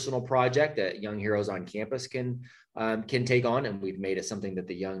a personal project that young heroes on campus can take on. And we've made it something that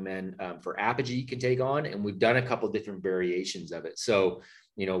the young men for Apogee can take on. And we've done a couple of different variations of it. So,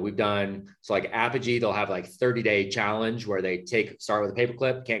 we've done, so like Apogee, they'll have like 30-day challenge where they start with a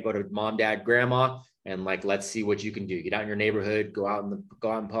paperclip, can't go to mom, dad, grandma. And like, let's see what you can do. Get out in your neighborhood, go out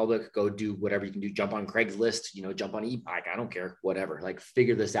in public, go do whatever you can do, jump on Craigslist, jump on e-bike. I don't care, whatever, like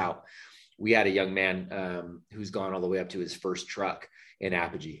figure this out. We had a young man who's gone all the way up to his first truck in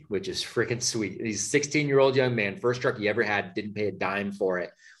Apogee, which is freaking sweet. He's a 16-year-old young man, first truck he ever had, didn't pay a dime for it.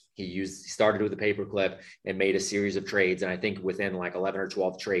 He started with a paperclip and made a series of trades. And I think within like 11 or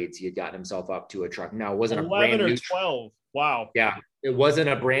 12 trades, he had gotten himself up to a truck. Now, it wasn't a brand new 12. Wow. Yeah. It wasn't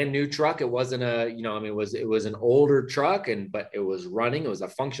a brand new truck. It wasn't it was an older truck, but it was running. It was a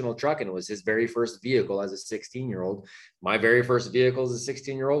functional truck, and it was his very first vehicle as a 16-year-old. My very first vehicle as a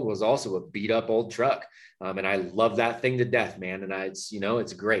 16-year-old was also a beat up old truck. And I love that thing to death, man. And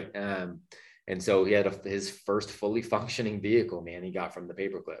it's great. And so he had his first fully functioning vehicle, man, he got from the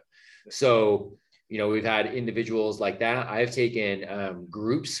paperclip. So, we've had individuals like that. I've taken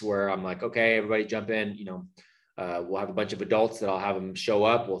groups where I'm like, okay, everybody jump in, we'll have a bunch of adults that I'll have them show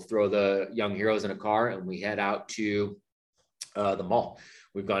up. We'll throw the young heroes in a car and we head out to the mall.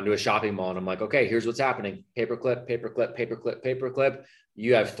 We've gone to a shopping mall and I'm like, okay, here's what's happening. Paperclip, paperclip, paperclip, paperclip.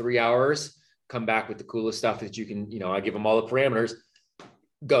 You have 3 hours. Come back with the coolest stuff that you can, I give them all the parameters.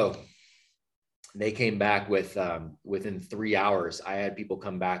 Go. They came back with, within 3 hours, I had people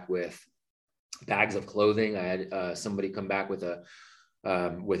come back with bags of clothing. I had somebody come back with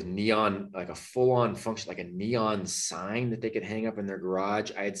with neon, like a full-on function, like a neon sign that they could hang up in their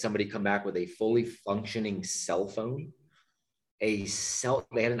garage. I had somebody come back with a fully functioning cell phone. They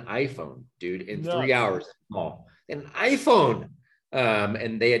had an iPhone, dude, in 3 hours. Small, an iPhone.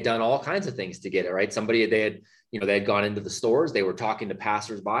 And they had done all kinds of things to get it right. They had gone into the stores. They were talking to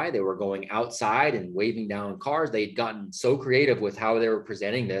passersby. They were going outside and waving down cars. They'd gotten so creative with how they were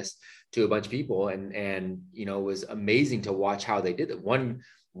presenting this to a bunch of people. And it was amazing to watch how they did it.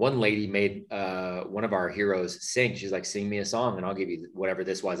 One lady made one of our heroes sing. She's like, sing me a song and I'll give you whatever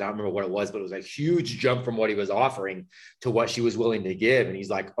this was. I don't remember what it was, but it was a huge jump from what he was offering to what she was willing to give. And he's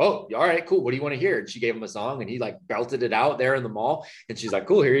like, oh, all right, cool. What do you want to hear? And she gave him a song and he like belted it out there in the mall. And she's like,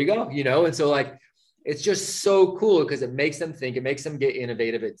 cool, here you go. And so like, it's just so cool because it makes them think, it makes them get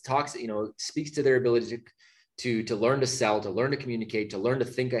innovative. It talks, speaks to their ability to learn to sell, to learn to communicate, to learn to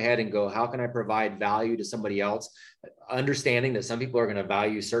think ahead and go, how can I provide value to somebody else? Understanding that some people are going to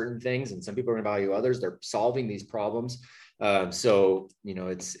value certain things and some people are going to value others. They're solving these problems. So,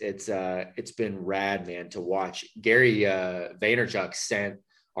 it's been rad, man, to watch. Gary Vaynerchuk sent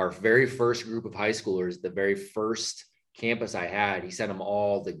our very first group of high schoolers, the very first campus I had, he sent them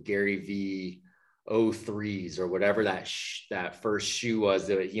all the Gary V 03s or whatever that first shoe was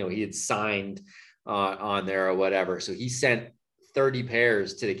that, he had signed on there or whatever. So he sent 30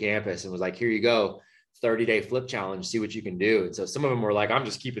 pairs to the campus and was like, here you go, 30-day flip challenge, see what you can do. And so some of them were like, I'm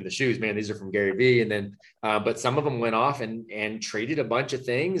just keeping the shoes, man, these are from Gary Vee. And then but some of them went off and traded a bunch of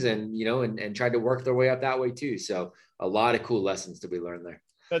things and and tried to work their way up that way too. So a lot of cool lessons to be learned there.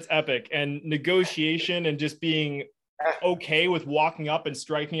 That's epic. And negotiation and just being okay with walking up and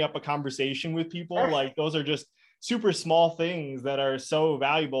striking up a conversation with people, like those are just super small things that are so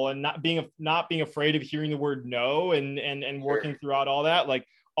valuable. And not being afraid of hearing the word no and working throughout all that, like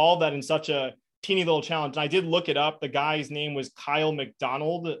all that in such a teeny little challenge. And I did look it up. The guy's name was Kyle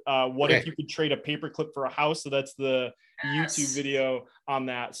McDonald. If you could trade a paperclip for a house? So that's the YouTube video on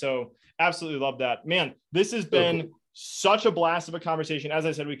that. So absolutely love that, man. This has been such a blast of a conversation. As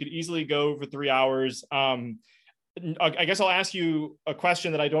I said, we could easily go for 3 hours. I guess I'll ask you a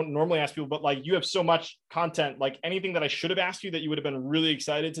question that I don't normally ask people, but like, you have so much content, like anything that I should have asked you that you would have been really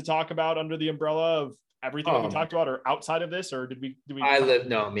excited to talk about under the umbrella of everything that we talked about, or outside of this, or did we?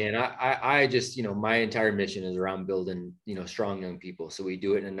 No, man, I just, my entire mission is around building, strong young people. So we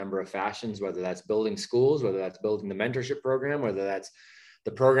do it in a number of fashions, whether that's building schools, whether that's building the mentorship program, whether that's the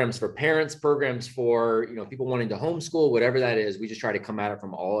programs for parents, programs for, people wanting to homeschool, whatever that is. We just try to come at it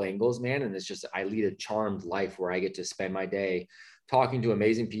from all angles, man. And it's just, I lead a charmed life where I get to spend my day talking to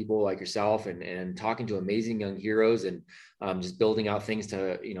amazing people like yourself and talking to amazing young heroes, and just building out things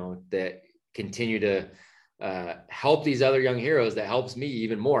to, that continue to help these other young heroes, that helps me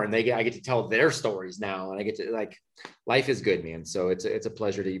even more. And I get to tell their stories now, and I get to, life is good, man. So it's a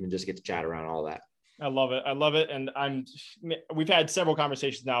pleasure to even just get to chat around all that. I love it. I love it. And we've had several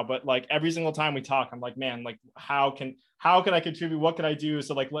conversations now, but like every single time we talk, I'm like, man, like how can I contribute? What can I do?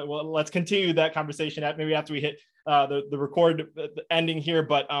 So like, let's continue that conversation maybe after we hit the record ending here.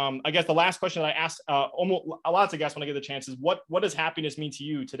 But I guess the last question that I asked almost lots of guests when I get the chance is what does happiness mean to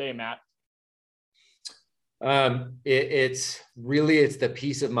you today, Matt? It's the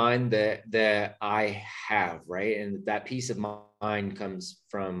peace of mind that I have, right? And that peace of mind comes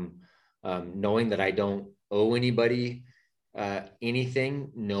from knowing that I don't owe anybody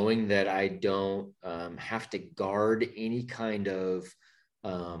anything, knowing that I don't have to guard any kind of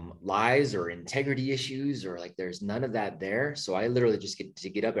lies or integrity issues, or like there's none of that there. So I literally just get to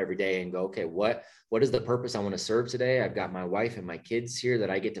get up every day and go, okay, what is the purpose I want to serve today? I've got my wife and my kids here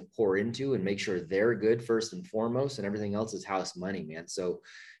that I get to pour into and make sure they're good first and foremost, and everything else is house money, man. So,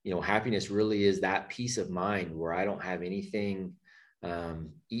 happiness really is that peace of mind where I don't have anything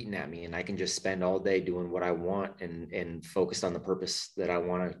eating at me, and I can just spend all day doing what I want and focused on the purpose that I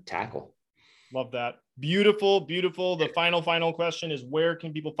want to tackle. Love that. Beautiful, beautiful. The final question is, where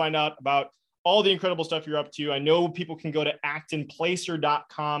can people find out about all the incredible stuff you're up to? I know people can go to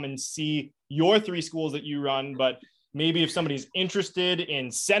actonplacer.com and see your 3 schools that you run, but maybe if somebody's interested in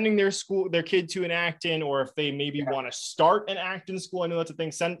sending their kid to an Acton, or if they maybe want to start an Acton school, I know that's a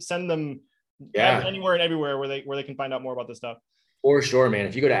thing, send them anywhere and everywhere where they can find out more about this stuff. For sure, man.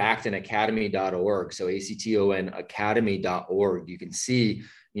 If you go to actonacademy.org, so ACTON academy.org, you can see,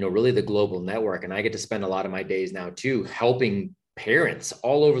 really the global network. And I get to spend a lot of my days now too, helping parents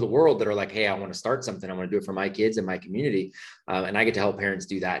all over the world that are like, hey, I want to start something. I want to do it for my kids and my community. And I get to help parents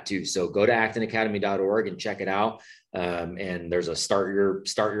do that too. So go to actonacademy.org and check it out. And there's a start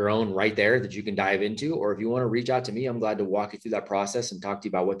your own right there that you can dive into. Or if you want to reach out to me, I'm glad to walk you through that process and talk to you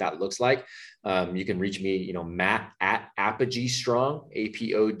about what that looks like. You can reach me, Matt at Apogee Strong,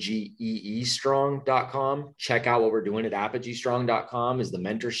 APOGEE strong.com. Check out what we're doing at apogeestrong.com is the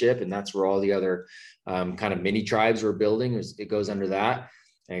mentorship. And that's where all the other kind of mini tribes we're building it goes under that.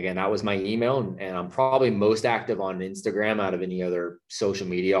 And again, that was my email, and I'm probably most active on Instagram out of any other social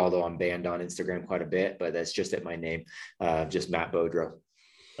media, although I'm banned on Instagram quite a bit, but that's just at my name, just Matt Beaudreau.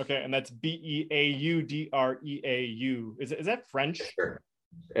 Okay. And that's Beaudreau. Is that French? Sure.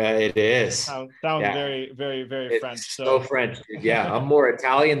 It is. Sounds very, very, very French. So French. Yeah. I'm more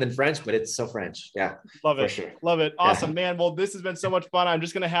Italian than French, but it's so French. Yeah. Love it. Sure. Love it. Awesome, man. Well, this has been so much fun. I'm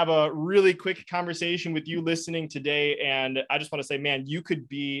just going to have a really quick conversation with you listening today. And I just want to say, man, you could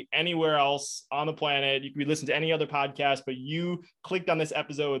be anywhere else on the planet. You could be listening to any other podcast, but you clicked on this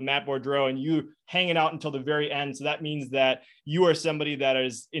episode with Matt Beaudreau and you hanging out until the very end. So that means that you are somebody that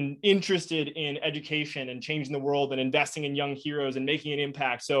is interested in education and changing the world and investing in young heroes and making an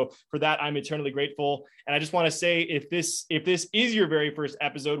impact. So for that, I'm eternally grateful. And I just want to say, if this is your very first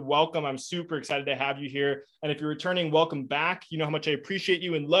episode, welcome. I'm super excited to have you here. And if you're returning, welcome back. You know how much I appreciate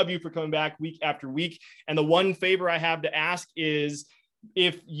you and love you for coming back week after week. And the one favor I have to ask is,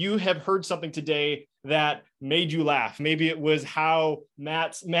 if you have heard something today that made you laugh, maybe it was how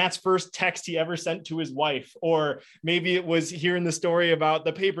Matt's first text he ever sent to his wife, or maybe it was hearing the story about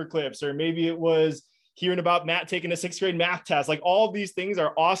the paper clips, or maybe it was hearing about Matt taking a 6th grade math test. Like, all of these things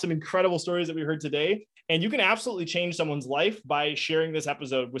are awesome, incredible stories that we heard today. And you can absolutely change someone's life by sharing this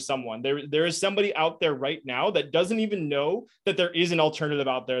episode with someone. There is somebody out there right now that doesn't even know that there is an alternative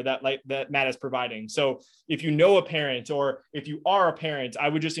out there that Matt is providing. So if you know a parent, or if you are a parent, I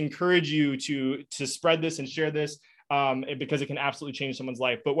would just encourage you to spread this and share this, because it can absolutely change someone's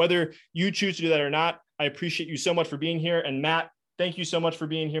life. But whether you choose to do that or not, I appreciate you so much for being here. And Matt, thank you so much for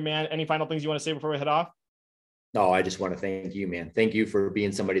being here, man. Any final things you want to say before we head off? No, I just want to thank you, man. Thank you for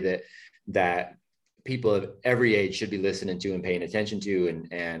being somebody that people of every age should be listening to and paying attention to,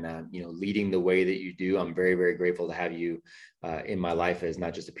 and you know, leading the way that you do. I'm very, very grateful to have you in my life as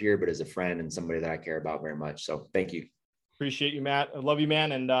not just a peer, but as a friend and somebody that I care about very much. So thank you. Appreciate you, Matt. I love you,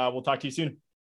 man. And we'll talk to you soon.